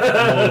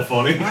 I'm a little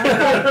funny.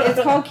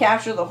 It's called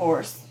Capture the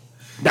Horse.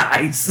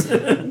 Nice.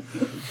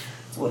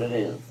 That's what it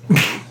is.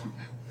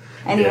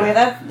 Anyway,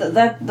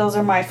 that those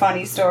are my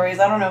funny stories.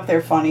 I don't know if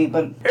they're funny,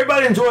 but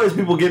Everybody enjoys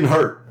people getting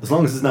hurt, as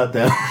long as it's not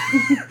them.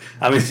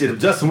 I mean, shit, if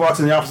Justin walks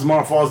in the office tomorrow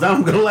and falls down,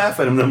 I'm going to laugh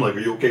at him. And I'm like, are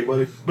you okay,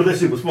 buddy? But that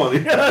shit was funny.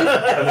 And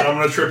then I'm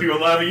gonna trip you and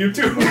laugh at you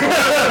too.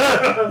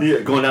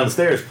 Yeah, going down the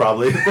stairs,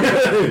 probably.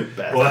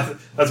 Well,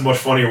 that's much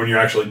funnier when you're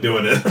actually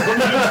doing it.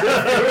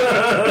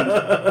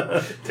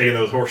 Taking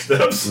those horse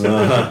steps.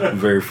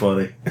 Very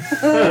funny.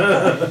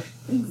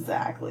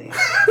 exactly.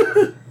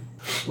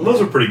 Well,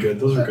 those are pretty good.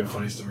 Those are good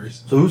funny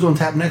stories. So who's on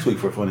tap next week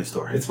for a funny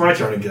story? It's my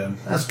turn again.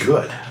 That's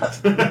good.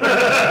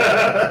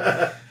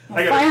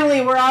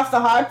 Finally, we're off the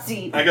hot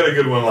seat. I got a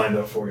good one lined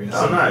up for you.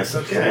 Oh, nice.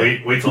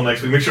 Okay. Wait till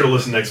next week. Make sure to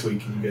listen next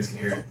week and you guys can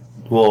hear it.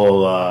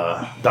 Will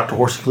Dr.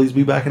 Horsecles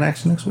be back in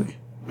action next week?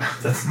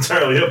 That's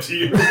entirely up to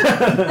you. We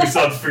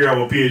still have to figure out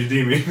what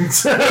PhD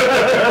means.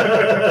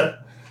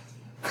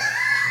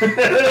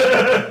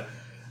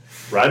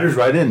 Riders,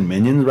 write in.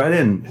 Minions, write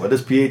in. What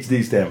does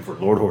PhD stand for?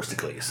 Lord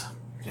Horsecles.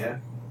 Yeah.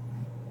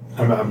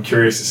 I'm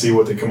curious to see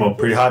what they come up with.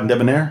 Pretty hot and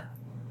debonair?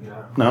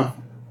 Yeah. No?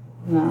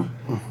 No.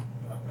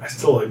 I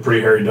still like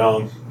Pretty Hairy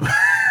Dong.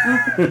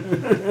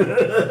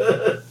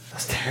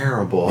 That's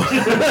terrible. So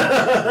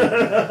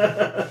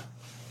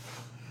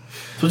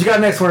what you got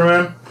next for me,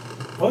 man?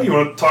 Well, you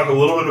want to talk a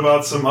little bit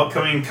about some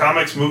upcoming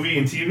comics, movie,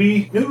 and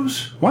TV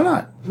news? Why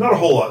not? Not a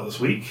whole lot this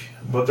week,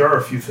 but there are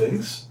a few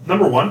things.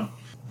 Number one,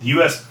 the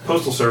U.S.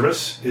 Postal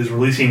Service is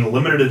releasing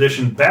limited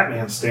edition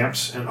Batman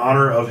stamps in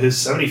honor of his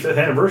 75th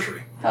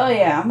anniversary. Hell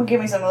yeah, I'm gonna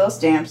give me some of those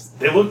stamps.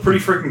 They look pretty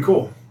freaking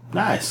cool.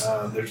 Nice.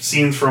 There's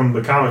scenes from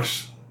the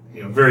comics,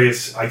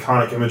 various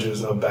iconic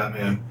images of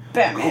Batman.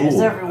 Batman is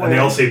everywhere. And they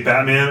all say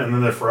Batman, and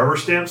then they're forever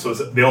stamps, so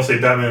they all say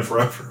Batman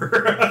forever.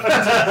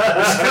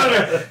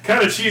 It's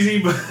kind of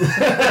cheesy, but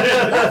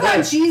That's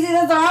not cheesy.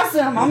 That's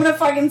awesome. I'm gonna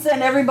fucking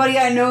send everybody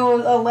I know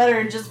a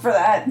letter just for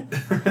that.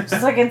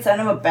 Just so I can send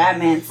them a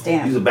Batman Use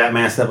stamp. a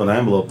Batman stamp on an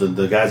envelope,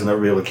 the guys will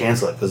never be able to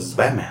cancel it because it's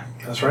Batman.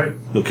 that's right.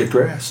 You'll kick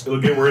their ass.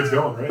 It'll get where it's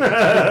going,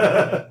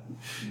 right?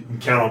 You can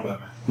count on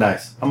Batman.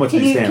 Nice. How much are Can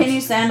these you stamps? can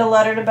you send a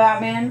letter to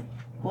Batman?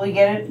 Will you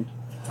get it?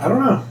 I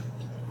don't know.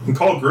 You can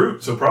call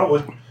Groot, so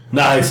probably.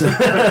 Nice.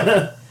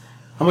 How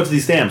much are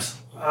these stamps?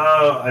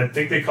 I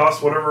think they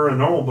cost whatever a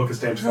normal book of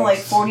stamps Isn't it like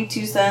costs.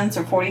 42 cents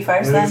or 45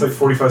 I think it's cents? like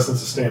 45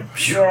 cents a stamp.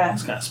 Yeah.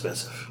 That's kind of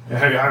expensive.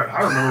 Hey,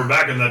 I remember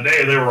back in the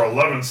day they were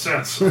 11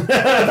 cents.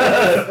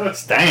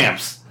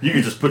 Stamps. You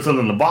could just put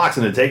something in the box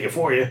and it'd take it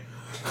for you.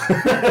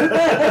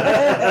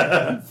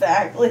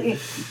 Exactly.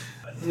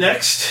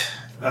 Next,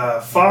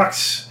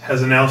 Fox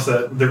has announced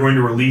that they're going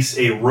to release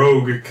a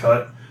Rogue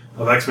cut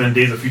of X-Men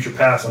Days of Future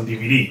Past on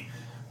DVD.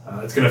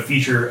 It's going to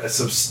feature a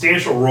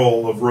substantial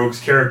role of Rogue's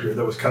character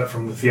that was cut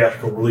from the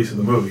theatrical release of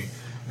the movie.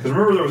 Because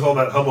remember there was all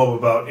that hubbub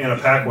about Anna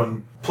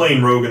Paquin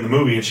playing Rogue in the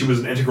movie, and she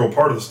was an integral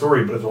part of the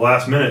story, but at the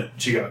last minute,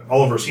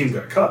 all of her scenes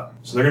got cut.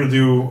 So they're going to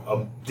do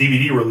a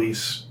DVD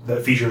release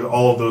that features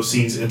all of those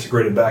scenes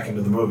integrated back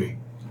into the movie.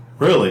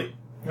 Really?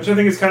 Which I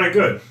think is kind of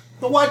good.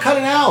 But why cut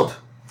it out?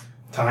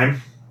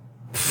 Time.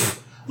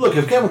 Look,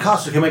 if Kevin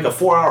Costner can make a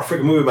 4-hour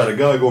freaking movie about a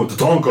guy going,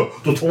 Tatonka,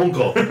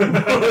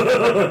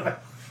 Tatonka.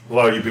 A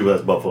lot of you people,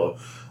 that's Buffalo.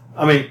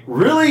 I mean,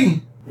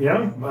 really?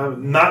 Yeah,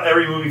 not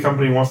every movie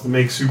company wants to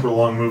make super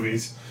long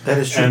movies. That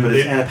is true, And but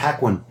it's Anna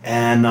Paquin.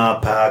 Anna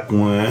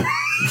Paquin.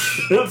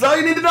 That's all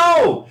you need to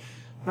know.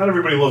 Not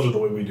everybody loves her the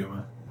way we do,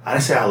 man. I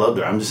didn't say I loved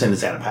her. I'm just saying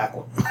it's Anna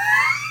Paquin.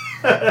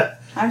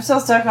 I'm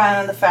still stuck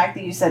on the fact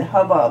that you said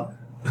hubbub.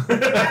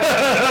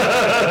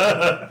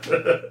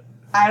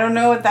 I don't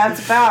know what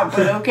that's about,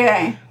 but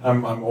okay.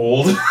 I'm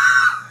old.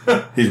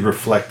 He's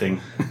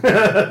reflecting.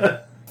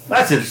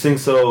 That's interesting.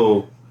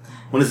 So,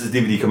 when does this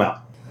DVD come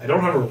out? I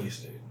don't have a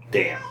release date.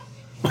 Damn.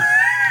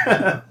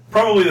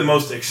 Probably the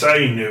most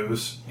exciting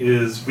news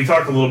is we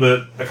talked a little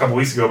bit a couple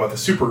weeks ago about the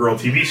Supergirl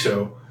TV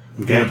show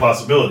being a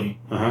possibility.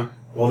 Uh-huh.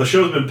 Well, the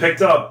show's been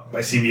picked up by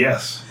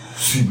CBS.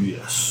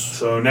 CBS.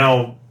 So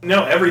now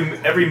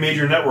every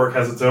major network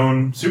has its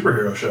own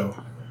superhero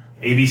show.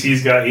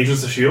 ABC's got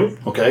Agents of S.H.I.E.L.D.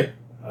 Okay.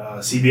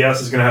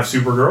 CBS is going to have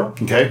Supergirl.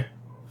 Okay.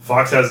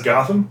 Fox has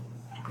Gotham.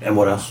 And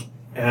what else?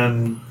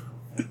 and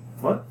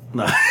what?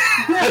 No.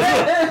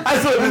 I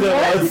thought who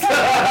that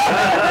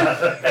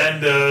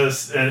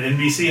was. And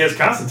NBC has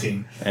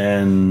Constantine.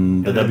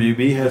 And the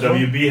WB has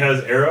WB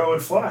has Arrow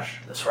and Flash.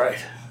 That's right.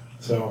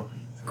 So,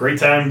 great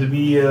time to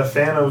be a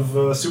fan of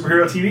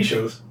superhero TV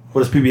shows.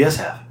 What does PBS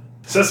have?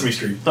 Sesame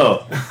Street.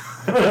 Oh.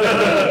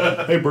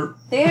 Hey, Bert.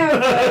 They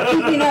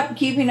have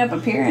keeping up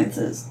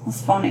appearances.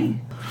 It's funny.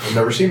 I've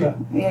never seen that.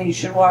 Yeah, you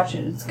should watch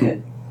it. It's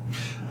good.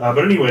 But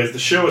anyways, the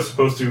show is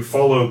supposed to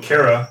follow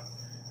Kara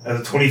as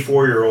a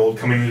 24-year-old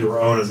coming into her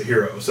own as a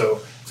hero.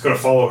 So it's going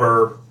to follow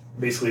her,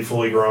 basically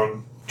fully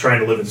grown, trying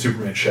to live in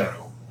Superman's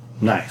shadow.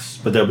 Nice.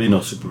 But there'll be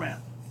no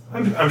Superman.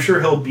 I'm sure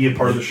he'll be a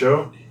part of the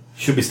show.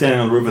 Should be standing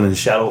on the roof and then his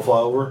shadow will fly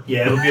over.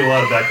 Yeah, it'll be a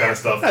lot of that kind of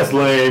stuff. That's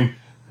lame.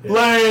 Yeah.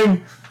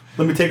 Lame.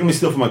 Let me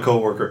steal from my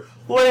coworker.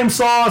 Lame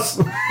sauce.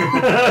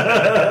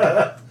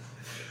 I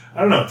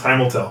don't know. Time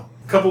will tell.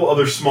 A couple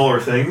other smaller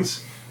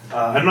things.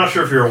 I'm not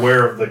sure if you're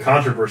aware of the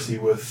controversy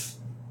with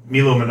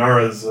Milo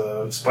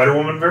Manara's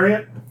Spider-Woman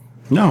variant.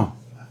 No.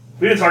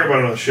 We didn't talk about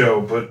it on the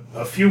show, but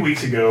a few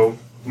weeks ago,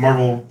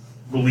 Marvel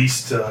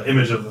released an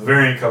image of the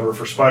variant cover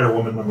for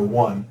Spider-Woman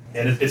 #1.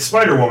 And it's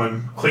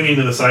Spider-Woman clinging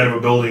to the side of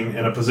a building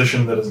in a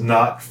position that is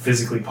not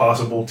physically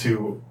possible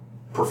to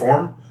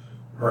perform.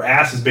 Her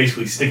ass is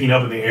basically sticking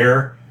up in the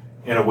air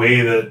in a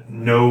way that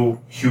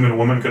no human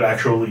woman could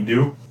actually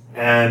do.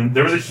 And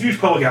there was a huge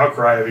public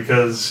outcry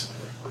because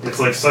it's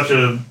like such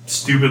a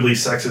stupidly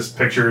sexist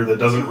picture that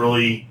doesn't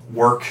really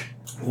work.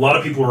 A lot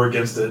of people were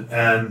against it,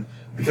 and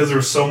because there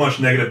was so much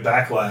negative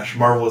backlash,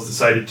 Marvel has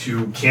decided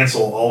to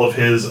cancel all of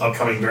his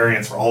upcoming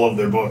variants for all of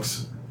their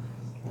books.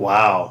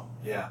 Wow.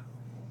 Yeah.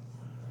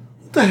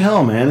 What the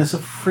hell, man? It's a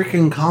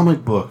freaking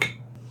comic book.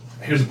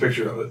 Here's a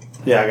picture of it.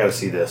 Yeah, I gotta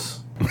see this.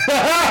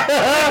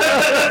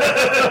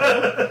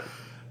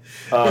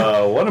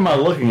 What am I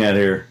looking at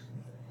here?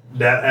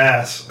 That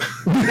ass.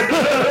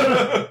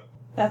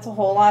 That's a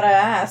whole lot of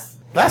ass.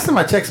 Last time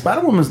I checked,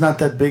 Spider-Woman's not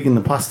that big in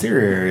the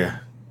posterior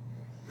area.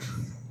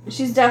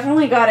 She's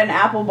definitely got an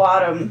apple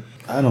bottom.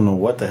 I don't know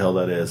what the hell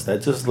that is.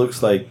 That just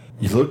looks like,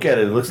 you look at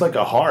it, it looks like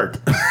a heart.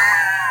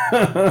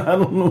 I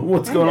don't know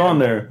what's going on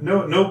there.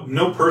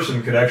 No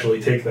person could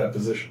actually take that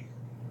position.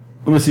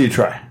 Let me see you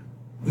try.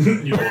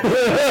 You know.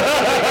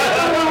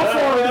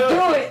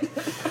 Do it.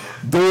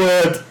 Do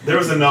it. There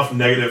was enough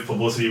negative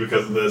publicity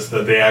because of this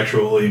that they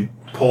actually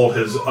pulled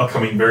his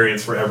upcoming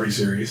variants for every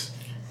series.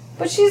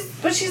 But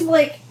she's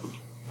like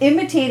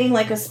imitating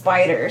like a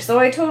spider. So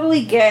I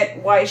totally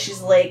get why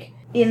she's like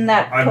in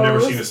that pose. I've never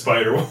seen a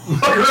spider walk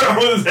around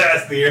with his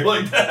ass in the air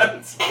like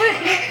that.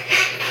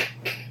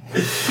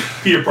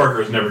 Peter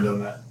Parker has never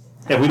done that.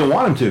 Yeah, we don't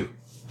want him to.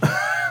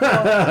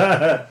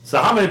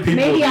 So how many people?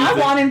 Maybe I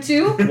want him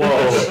to.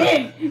 Whoa!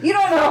 Shit, you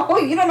don't know.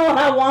 You don't know what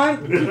I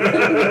want.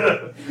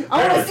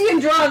 I want to see him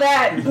draw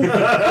that.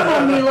 Come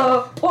on,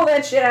 Milo, pull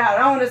that shit out.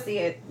 I want to see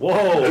it.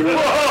 Whoa!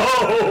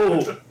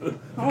 Whoa!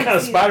 What kind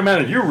of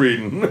Spider-Man are you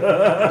reading?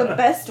 The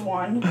best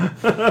one.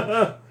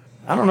 I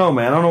don't know,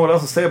 man. I don't know what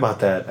else to say about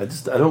that. I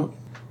don't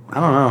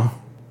know.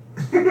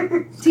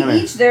 To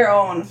each their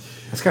own.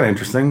 It's kind of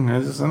interesting. I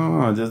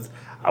don't know.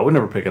 I would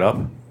never pick it up.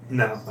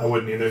 No, I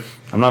wouldn't either.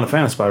 I'm not a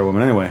fan of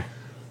Spider-Woman anyway.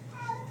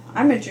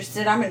 I'm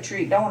interested. I'm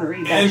intrigued. I want to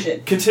read that And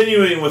shit.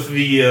 continuing with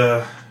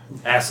the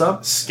Ass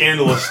up?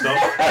 scandalous stuff.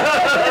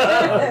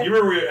 You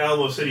remember we were at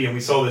Alamo City and we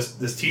saw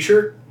this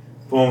T-shirt?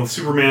 The one with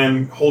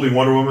Superman holding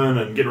Wonder Woman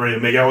and getting ready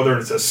to make out with her,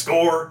 and it says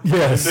 "score."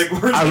 Yes. In big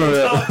words I on remember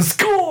the that. top.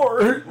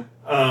 Score!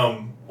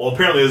 Well,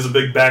 apparently there's a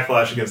big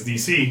backlash against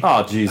DC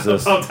Oh,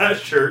 Jesus. about that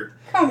shirt.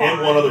 Come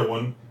And on. one other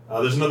one.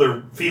 There's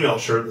another female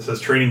shirt that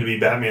says "Training to be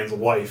Batman's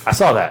wife." I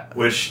saw that.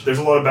 Which there's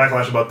a lot of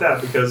backlash about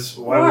that because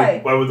Why?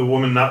 why would the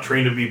woman not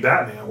train to be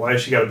Batman? Why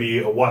has she got to be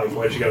a wife?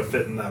 Why has she got to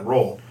fit in that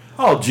role?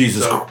 Oh,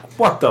 Jesus. So-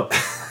 What the...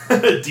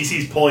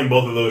 DC's pulling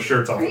both of those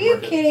shirts off. Are the you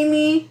market. kidding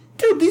me?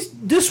 Dude,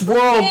 this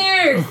world...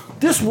 Cares?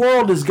 This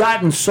world has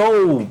gotten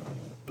so...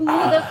 Who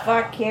the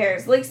fuck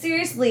cares? Like,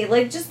 seriously,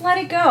 like, just let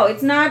it go.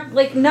 It's not,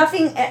 like,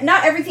 nothing,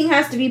 not everything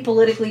has to be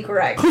politically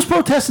correct. Who's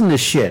protesting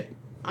this shit?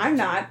 I'm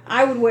not.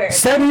 I would wear it.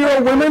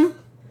 7-year-old women?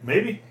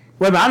 Maybe.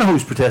 Wait a minute, I know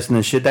who's protesting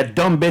this shit. That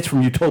dumb bitch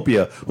from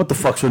Utopia. What the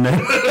fuck's her name?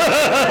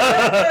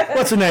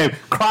 What's her name?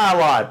 Cry a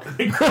lot.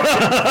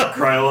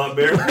 Cry a lot,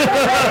 bear.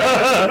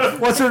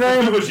 What's her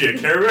name? Was she a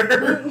Care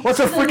Bear? What's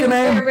her freaking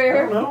Care name?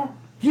 Bear. No.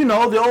 You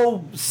know, the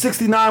old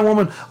 69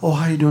 woman. Oh,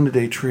 how you doing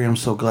today, Tree? I'm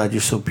so glad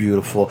you're so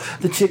beautiful.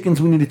 The chickens,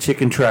 we need a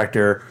chicken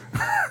tractor.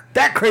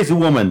 That crazy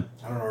woman.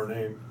 I don't know her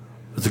name.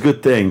 It's a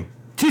good thing.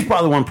 She's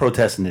probably the one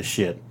protesting this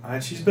shit.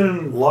 She's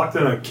been locked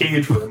in a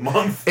cage for a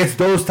month. It's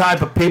those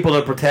type of people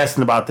that are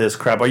protesting about this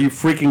crap. Are you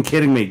freaking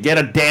kidding me? Get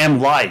a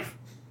damn life.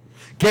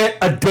 Get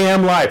a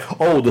damn life.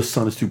 Oh, the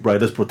sun is too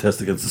bright. Let's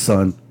protest against the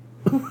sun.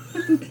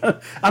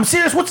 I'm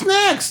serious. What's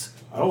next?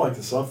 I don't like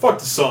the sun. Fuck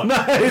the sun.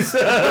 Nice.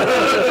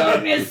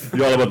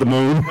 You all about the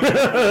moon?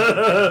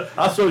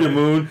 I'll show you the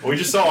moon. We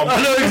just saw him.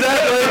 I know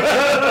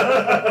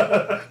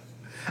exactly.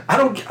 I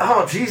don't.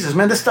 Oh Jesus,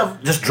 man, this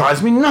stuff just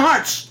drives me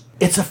nuts.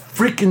 It's a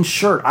freaking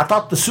shirt. I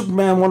thought the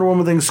Superman Wonder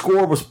Woman thing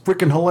score was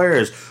freaking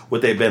hilarious.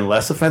 Would they have been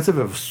less offensive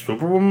if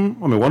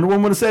Wonder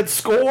Woman would have said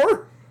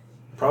score?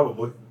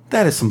 Probably.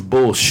 That is some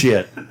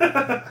bullshit.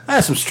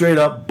 That's some straight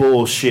up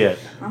bullshit.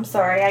 I'm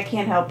sorry, I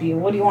can't help you.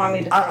 What do you want me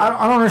to say?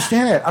 I don't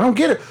understand it. I don't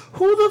get it.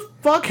 Who the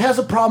fuck has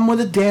a problem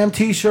with a damn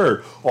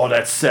t-shirt? Oh,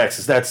 that's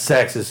sexist. That's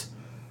sexist.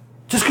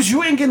 Just because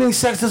you ain't getting any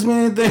sex doesn't mean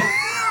anything.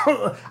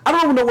 I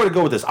don't even know where to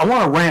go with this. I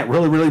want to rant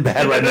really, really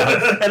bad right now.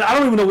 And I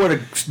don't even know where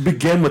to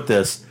begin with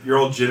this. You're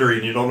all jittery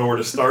and you don't know where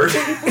to start.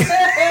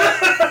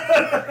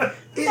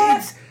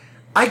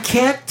 I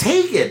can't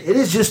take it. It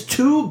is just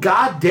too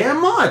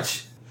goddamn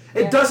much.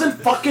 It doesn't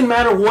fucking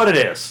matter what it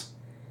is.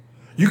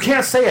 You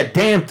can't say a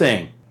damn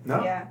thing.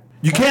 No. Yeah.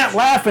 You can't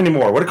laugh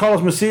anymore. What it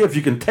calls Messia, if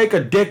you can take a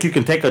dick, you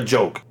can take a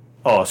joke.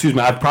 Oh, excuse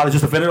me, I probably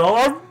just offended all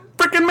our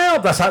freaking male.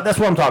 That's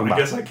what I'm talking about.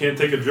 I guess I can't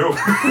take a joke.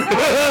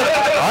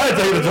 I ain't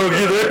taking a joke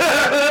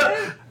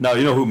either. No,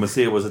 you know who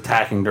Messia was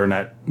attacking during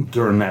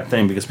that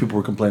thing because people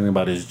were complaining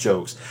about his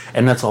jokes.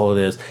 And that's all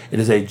it is. It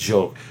is a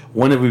joke.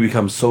 When have we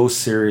become so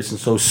serious and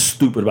so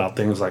stupid about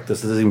things like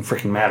this? It doesn't even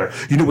freaking matter.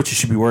 You know what you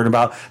should be worried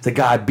about? The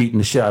guy beating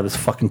the shit out of his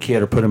fucking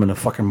kid or put him in a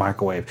fucking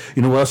microwave.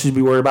 You know what else you should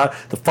be worried about?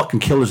 The fucking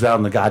killers out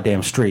on the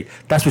goddamn street.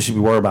 That's what you should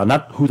be worried about.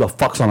 Not who the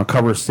fuck's on a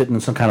cover sitting in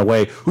some kind of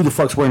way. Who the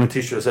fuck's wearing a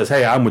t-shirt that says,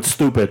 hey, I'm with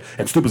Stupid,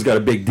 and Stupid's got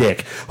a big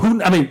dick.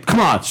 Come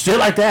on, shit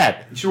like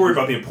that. You should worry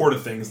about the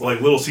important things,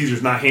 like Little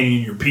Caesars not handing you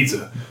your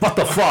pizza. What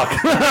the fuck?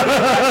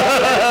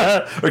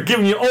 Or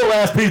giving you old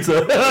ass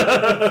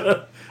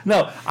pizza.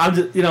 No, I'm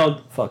just,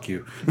 fuck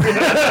you.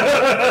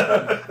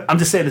 I'm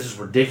just saying this is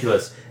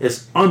ridiculous.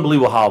 It's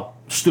unbelievable how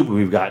stupid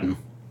we've gotten.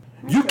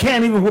 You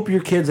can't even whoop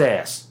your kid's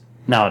ass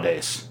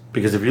nowadays.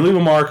 Because if you leave a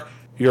mark,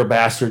 you're a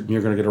bastard and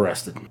you're going to get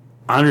arrested.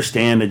 I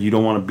understand that you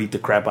don't want to beat the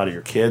crap out of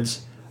your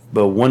kids,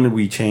 but when did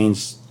we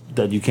change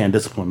that you can't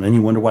discipline them? And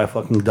you wonder why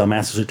fucking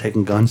dumbasses are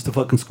taking guns to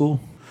fucking school?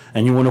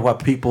 And you wonder why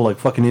people like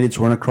fucking idiots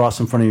run across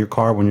in front of your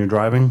car when you're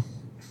driving?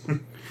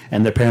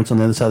 And their parents on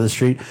the other side of the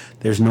street?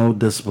 There's no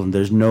discipline.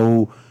 There's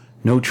no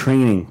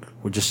training.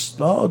 We're just,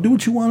 do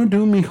what you want to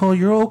do, Mijo.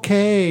 You're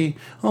okay.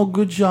 Oh,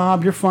 good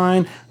job. You're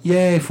fine.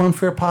 Yay, fun,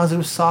 fair,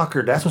 positive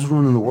soccer. That's what's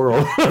ruining the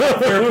world.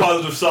 Fair,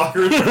 positive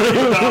soccer is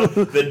about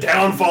the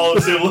downfall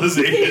of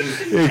civilization.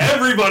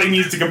 Everybody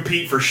needs to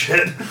compete for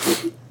shit.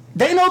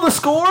 They know the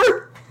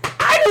score.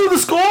 I know the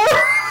score.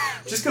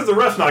 Just because the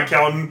ref's not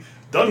counting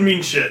doesn't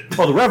mean shit.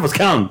 Oh, the ref was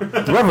counting.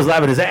 The ref was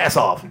laughing his ass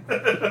off.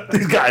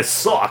 These guys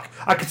suck.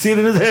 I could see it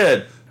in his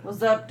head.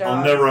 What's up, dog?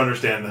 I'll never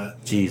understand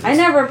that. Jesus. I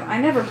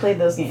never played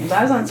those games.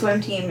 I was on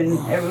swim team and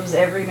it was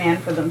every man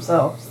for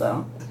themselves.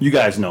 So You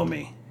guys know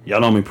me.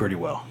 Y'all know me pretty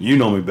well. You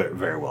know me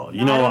very well.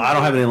 You know I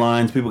don't have any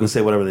lines. People can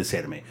say whatever they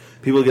say to me.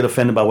 People get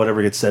offended by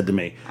whatever gets said to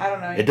me. I don't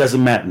know. It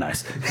doesn't matter.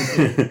 Nice.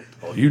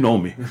 Oh, you know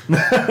me.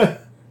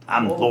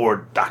 I'm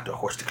Lord Dr.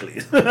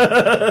 Horsticles.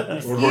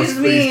 Excuse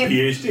me.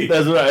 PhD.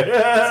 That's right.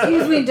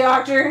 Excuse me,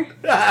 doctor.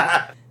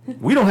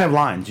 We don't have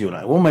lines, you and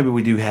I. Well, maybe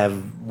we do have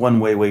one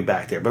way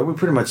back there, but we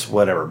pretty much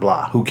whatever,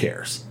 blah. Who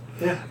cares?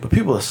 Yeah. But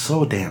people are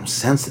so damn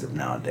sensitive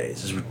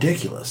nowadays. It's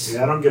ridiculous.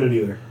 Yeah, I don't get it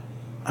either.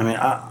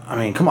 I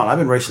mean, come on. I've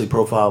been racially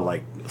profiled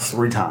like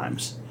 3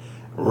 times.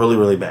 Really,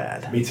 really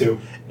bad. Me too.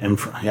 And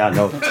yeah, I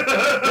know.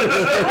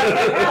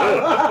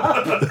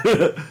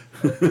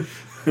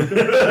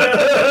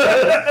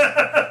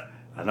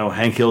 I know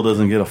Hank Hill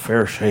doesn't get a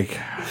fair shake.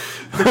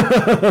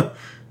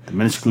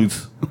 Diminished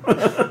glutes.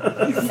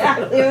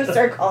 Exactly. I'm gonna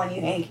start calling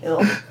you Hank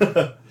Hill.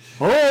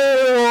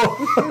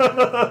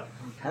 Oh!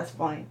 That's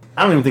funny.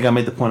 I don't even think I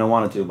made the point I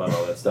wanted to about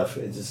all that stuff.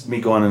 It's just me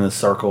going in a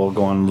circle,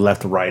 going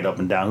left to right, up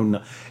and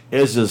down.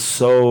 It's just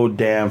so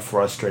damn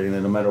frustrating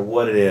that no matter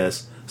what it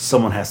is,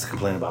 someone has to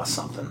complain about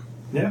something.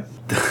 Yeah.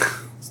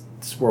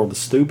 This world is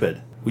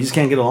stupid. We just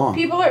can't get along.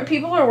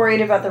 People are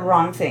worried about the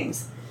wrong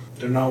things.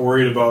 They're not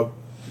worried about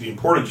the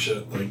important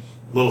shit, like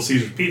Little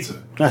Caesars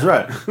pizza. That's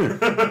right.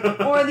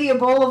 Or the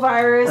Ebola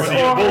virus. Or the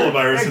Ebola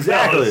virus.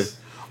 Exactly. In Dallas.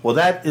 Well,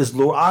 that is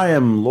I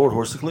am Lord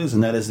Horsticles,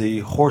 and that is the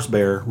Horse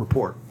Bear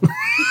Report.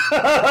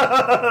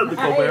 The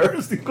Colbert.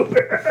 It's the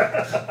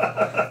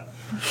Colbert.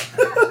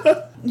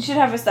 You should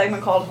have a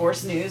segment called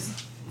Horse News.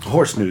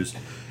 Horse News.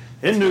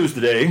 In news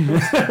today.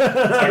 Talk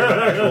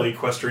about actual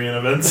equestrian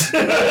events.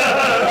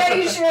 Yeah,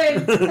 you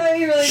should. That'd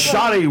be really cool.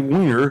 Shoddy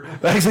Wiener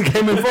actually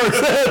came in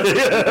first.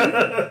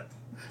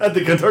 At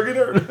the Kentucky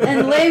Derby.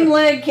 And Lame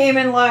Leg came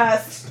in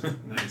last.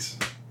 Nice.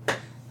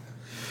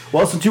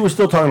 Well, since you were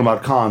still talking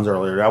about cons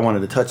earlier, I wanted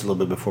to touch a little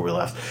bit before we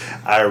left.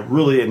 I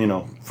really,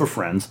 and for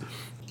friends,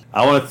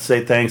 I wanted to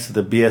say thanks to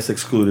the BS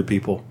Excluded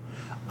people.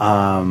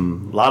 A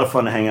lot of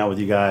fun to hang out with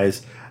you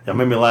guys. It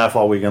made me laugh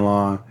all weekend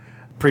long.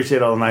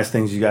 Appreciate all the nice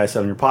things you guys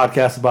said on your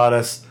podcast about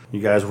us. You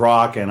guys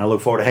rock, and I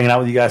look forward to hanging out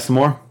with you guys some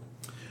more.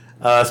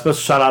 Special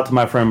shout out to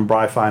my friend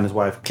Bri Fine and his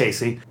wife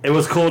Casey. It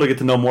was cool to get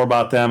to know more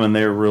about them, and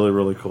they're really,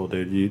 really cool,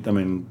 dude.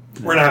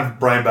 We're gonna have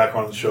Brian back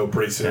on the show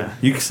pretty soon. Yeah.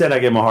 You said I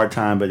gave him a hard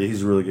time, but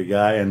he's a really good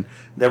guy, and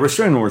that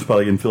restraining order is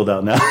probably getting filled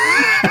out now.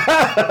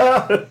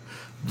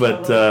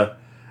 But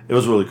it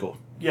was really cool.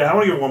 Yeah, I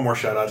want to give one more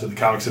shout out to the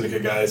Comic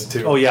Syndicate guys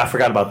too. Oh yeah, I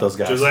forgot about those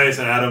guys. Josias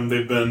and Adam,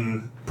 they've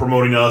been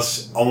promoting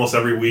us almost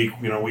every week.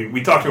 You know,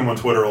 we talk to them on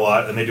Twitter a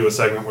lot, and they do a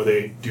segment where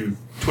they do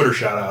Twitter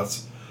shout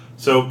outs.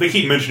 So they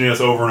keep mentioning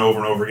us over and over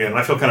and over again, and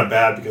I feel kind of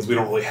bad because we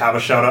don't really have a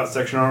shout out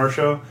section on our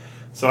show.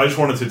 So I just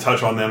wanted to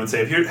touch on them and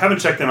say, if you haven't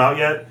checked them out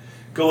yet,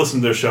 go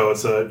listen to their show.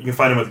 It's you can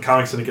find them at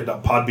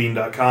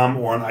comicsyndicate.podbean.com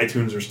or on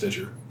iTunes or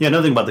Stitcher. Yeah,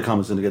 another thing about the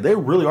Comic Syndicate, they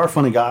really are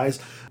funny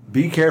guys.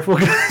 Be careful,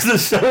 guys. The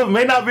show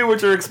may not be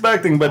what you're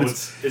expecting, but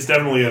it's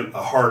definitely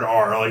a hard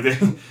R. Like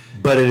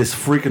but it is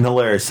freaking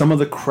hilarious. Some of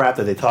the crap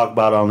that they talk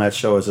about on that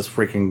show is just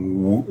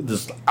freaking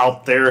just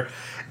out there.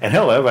 And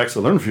hell, I've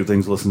actually learned a few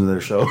things listening to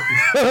their show.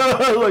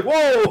 Like,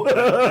 whoa!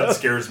 That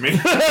scares me.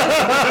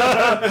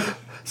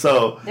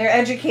 So they're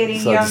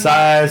educating young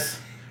Josias,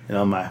 you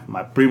know,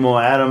 my primo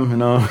Adam, you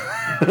know,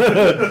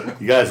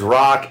 you guys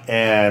rock,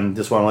 and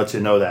just want to let you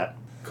know that.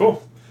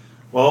 Cool.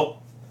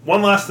 Well,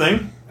 one last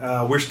thing.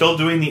 We're still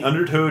doing the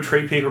Undertow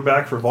trade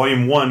paperback for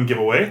Volume 1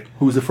 giveaway.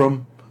 Who's it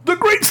from? The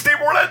great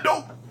Steve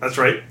Orlando! That's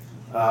right.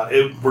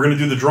 We're going to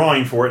do the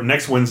drawing for it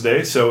next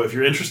Wednesday, so if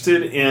you're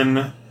interested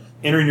in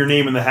entering your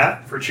name in the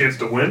hat for a chance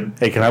to win...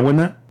 Hey, can I win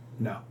that?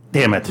 No.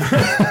 Damn it.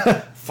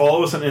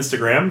 Follow us on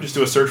Instagram. Just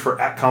do a search for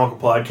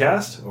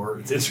 @comicalpodcast, or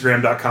it's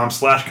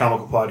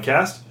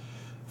instagram.com/comicalpodcast.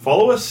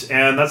 Follow us,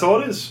 and that's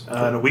all it is.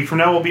 And a week from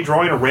now, we'll be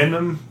drawing a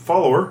random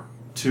follower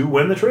to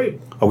win the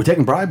trade. Are we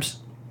taking bribes?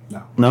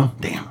 No. No?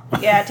 Damn.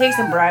 Yeah, take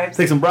some bribes.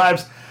 Take some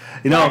bribes.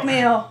 You know,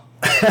 blackmail.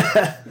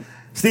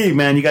 Steve,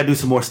 man, you got to do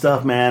some more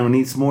stuff, man. We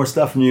need some more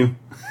stuff from you.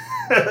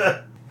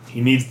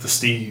 He needs the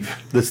Steve.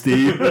 The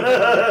Steve?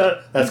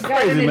 That's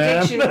crazy,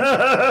 man.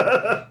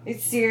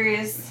 It's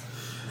serious.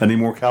 I need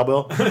more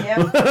cowbell.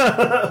 Yep.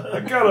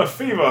 I got a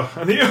fever.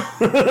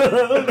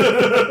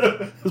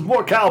 There's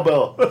more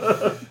cowbell.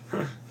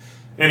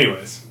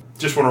 Anyways,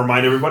 just want to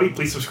remind everybody,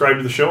 please subscribe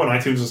to the show on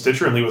iTunes and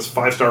Stitcher and leave us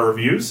 5-star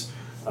reviews.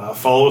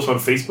 Follow us on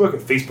Facebook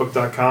at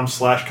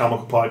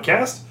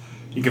facebook.com/comicalpodcast.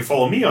 You can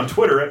follow me on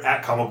Twitter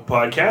at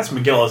 @comicalpodcast.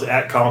 Miguel is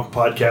at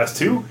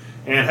comicalpodcast2.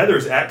 And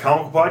Heather's at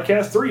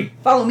comicalpodcast3.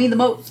 Follow me the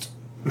most.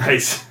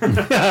 Nice. And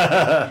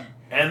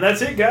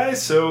that's it,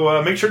 guys.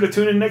 So make sure to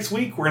tune in next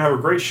week. We're going to have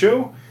a great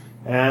show.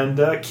 And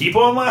keep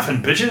on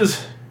laughing,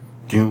 bitches.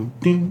 Damn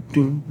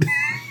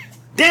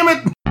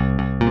it!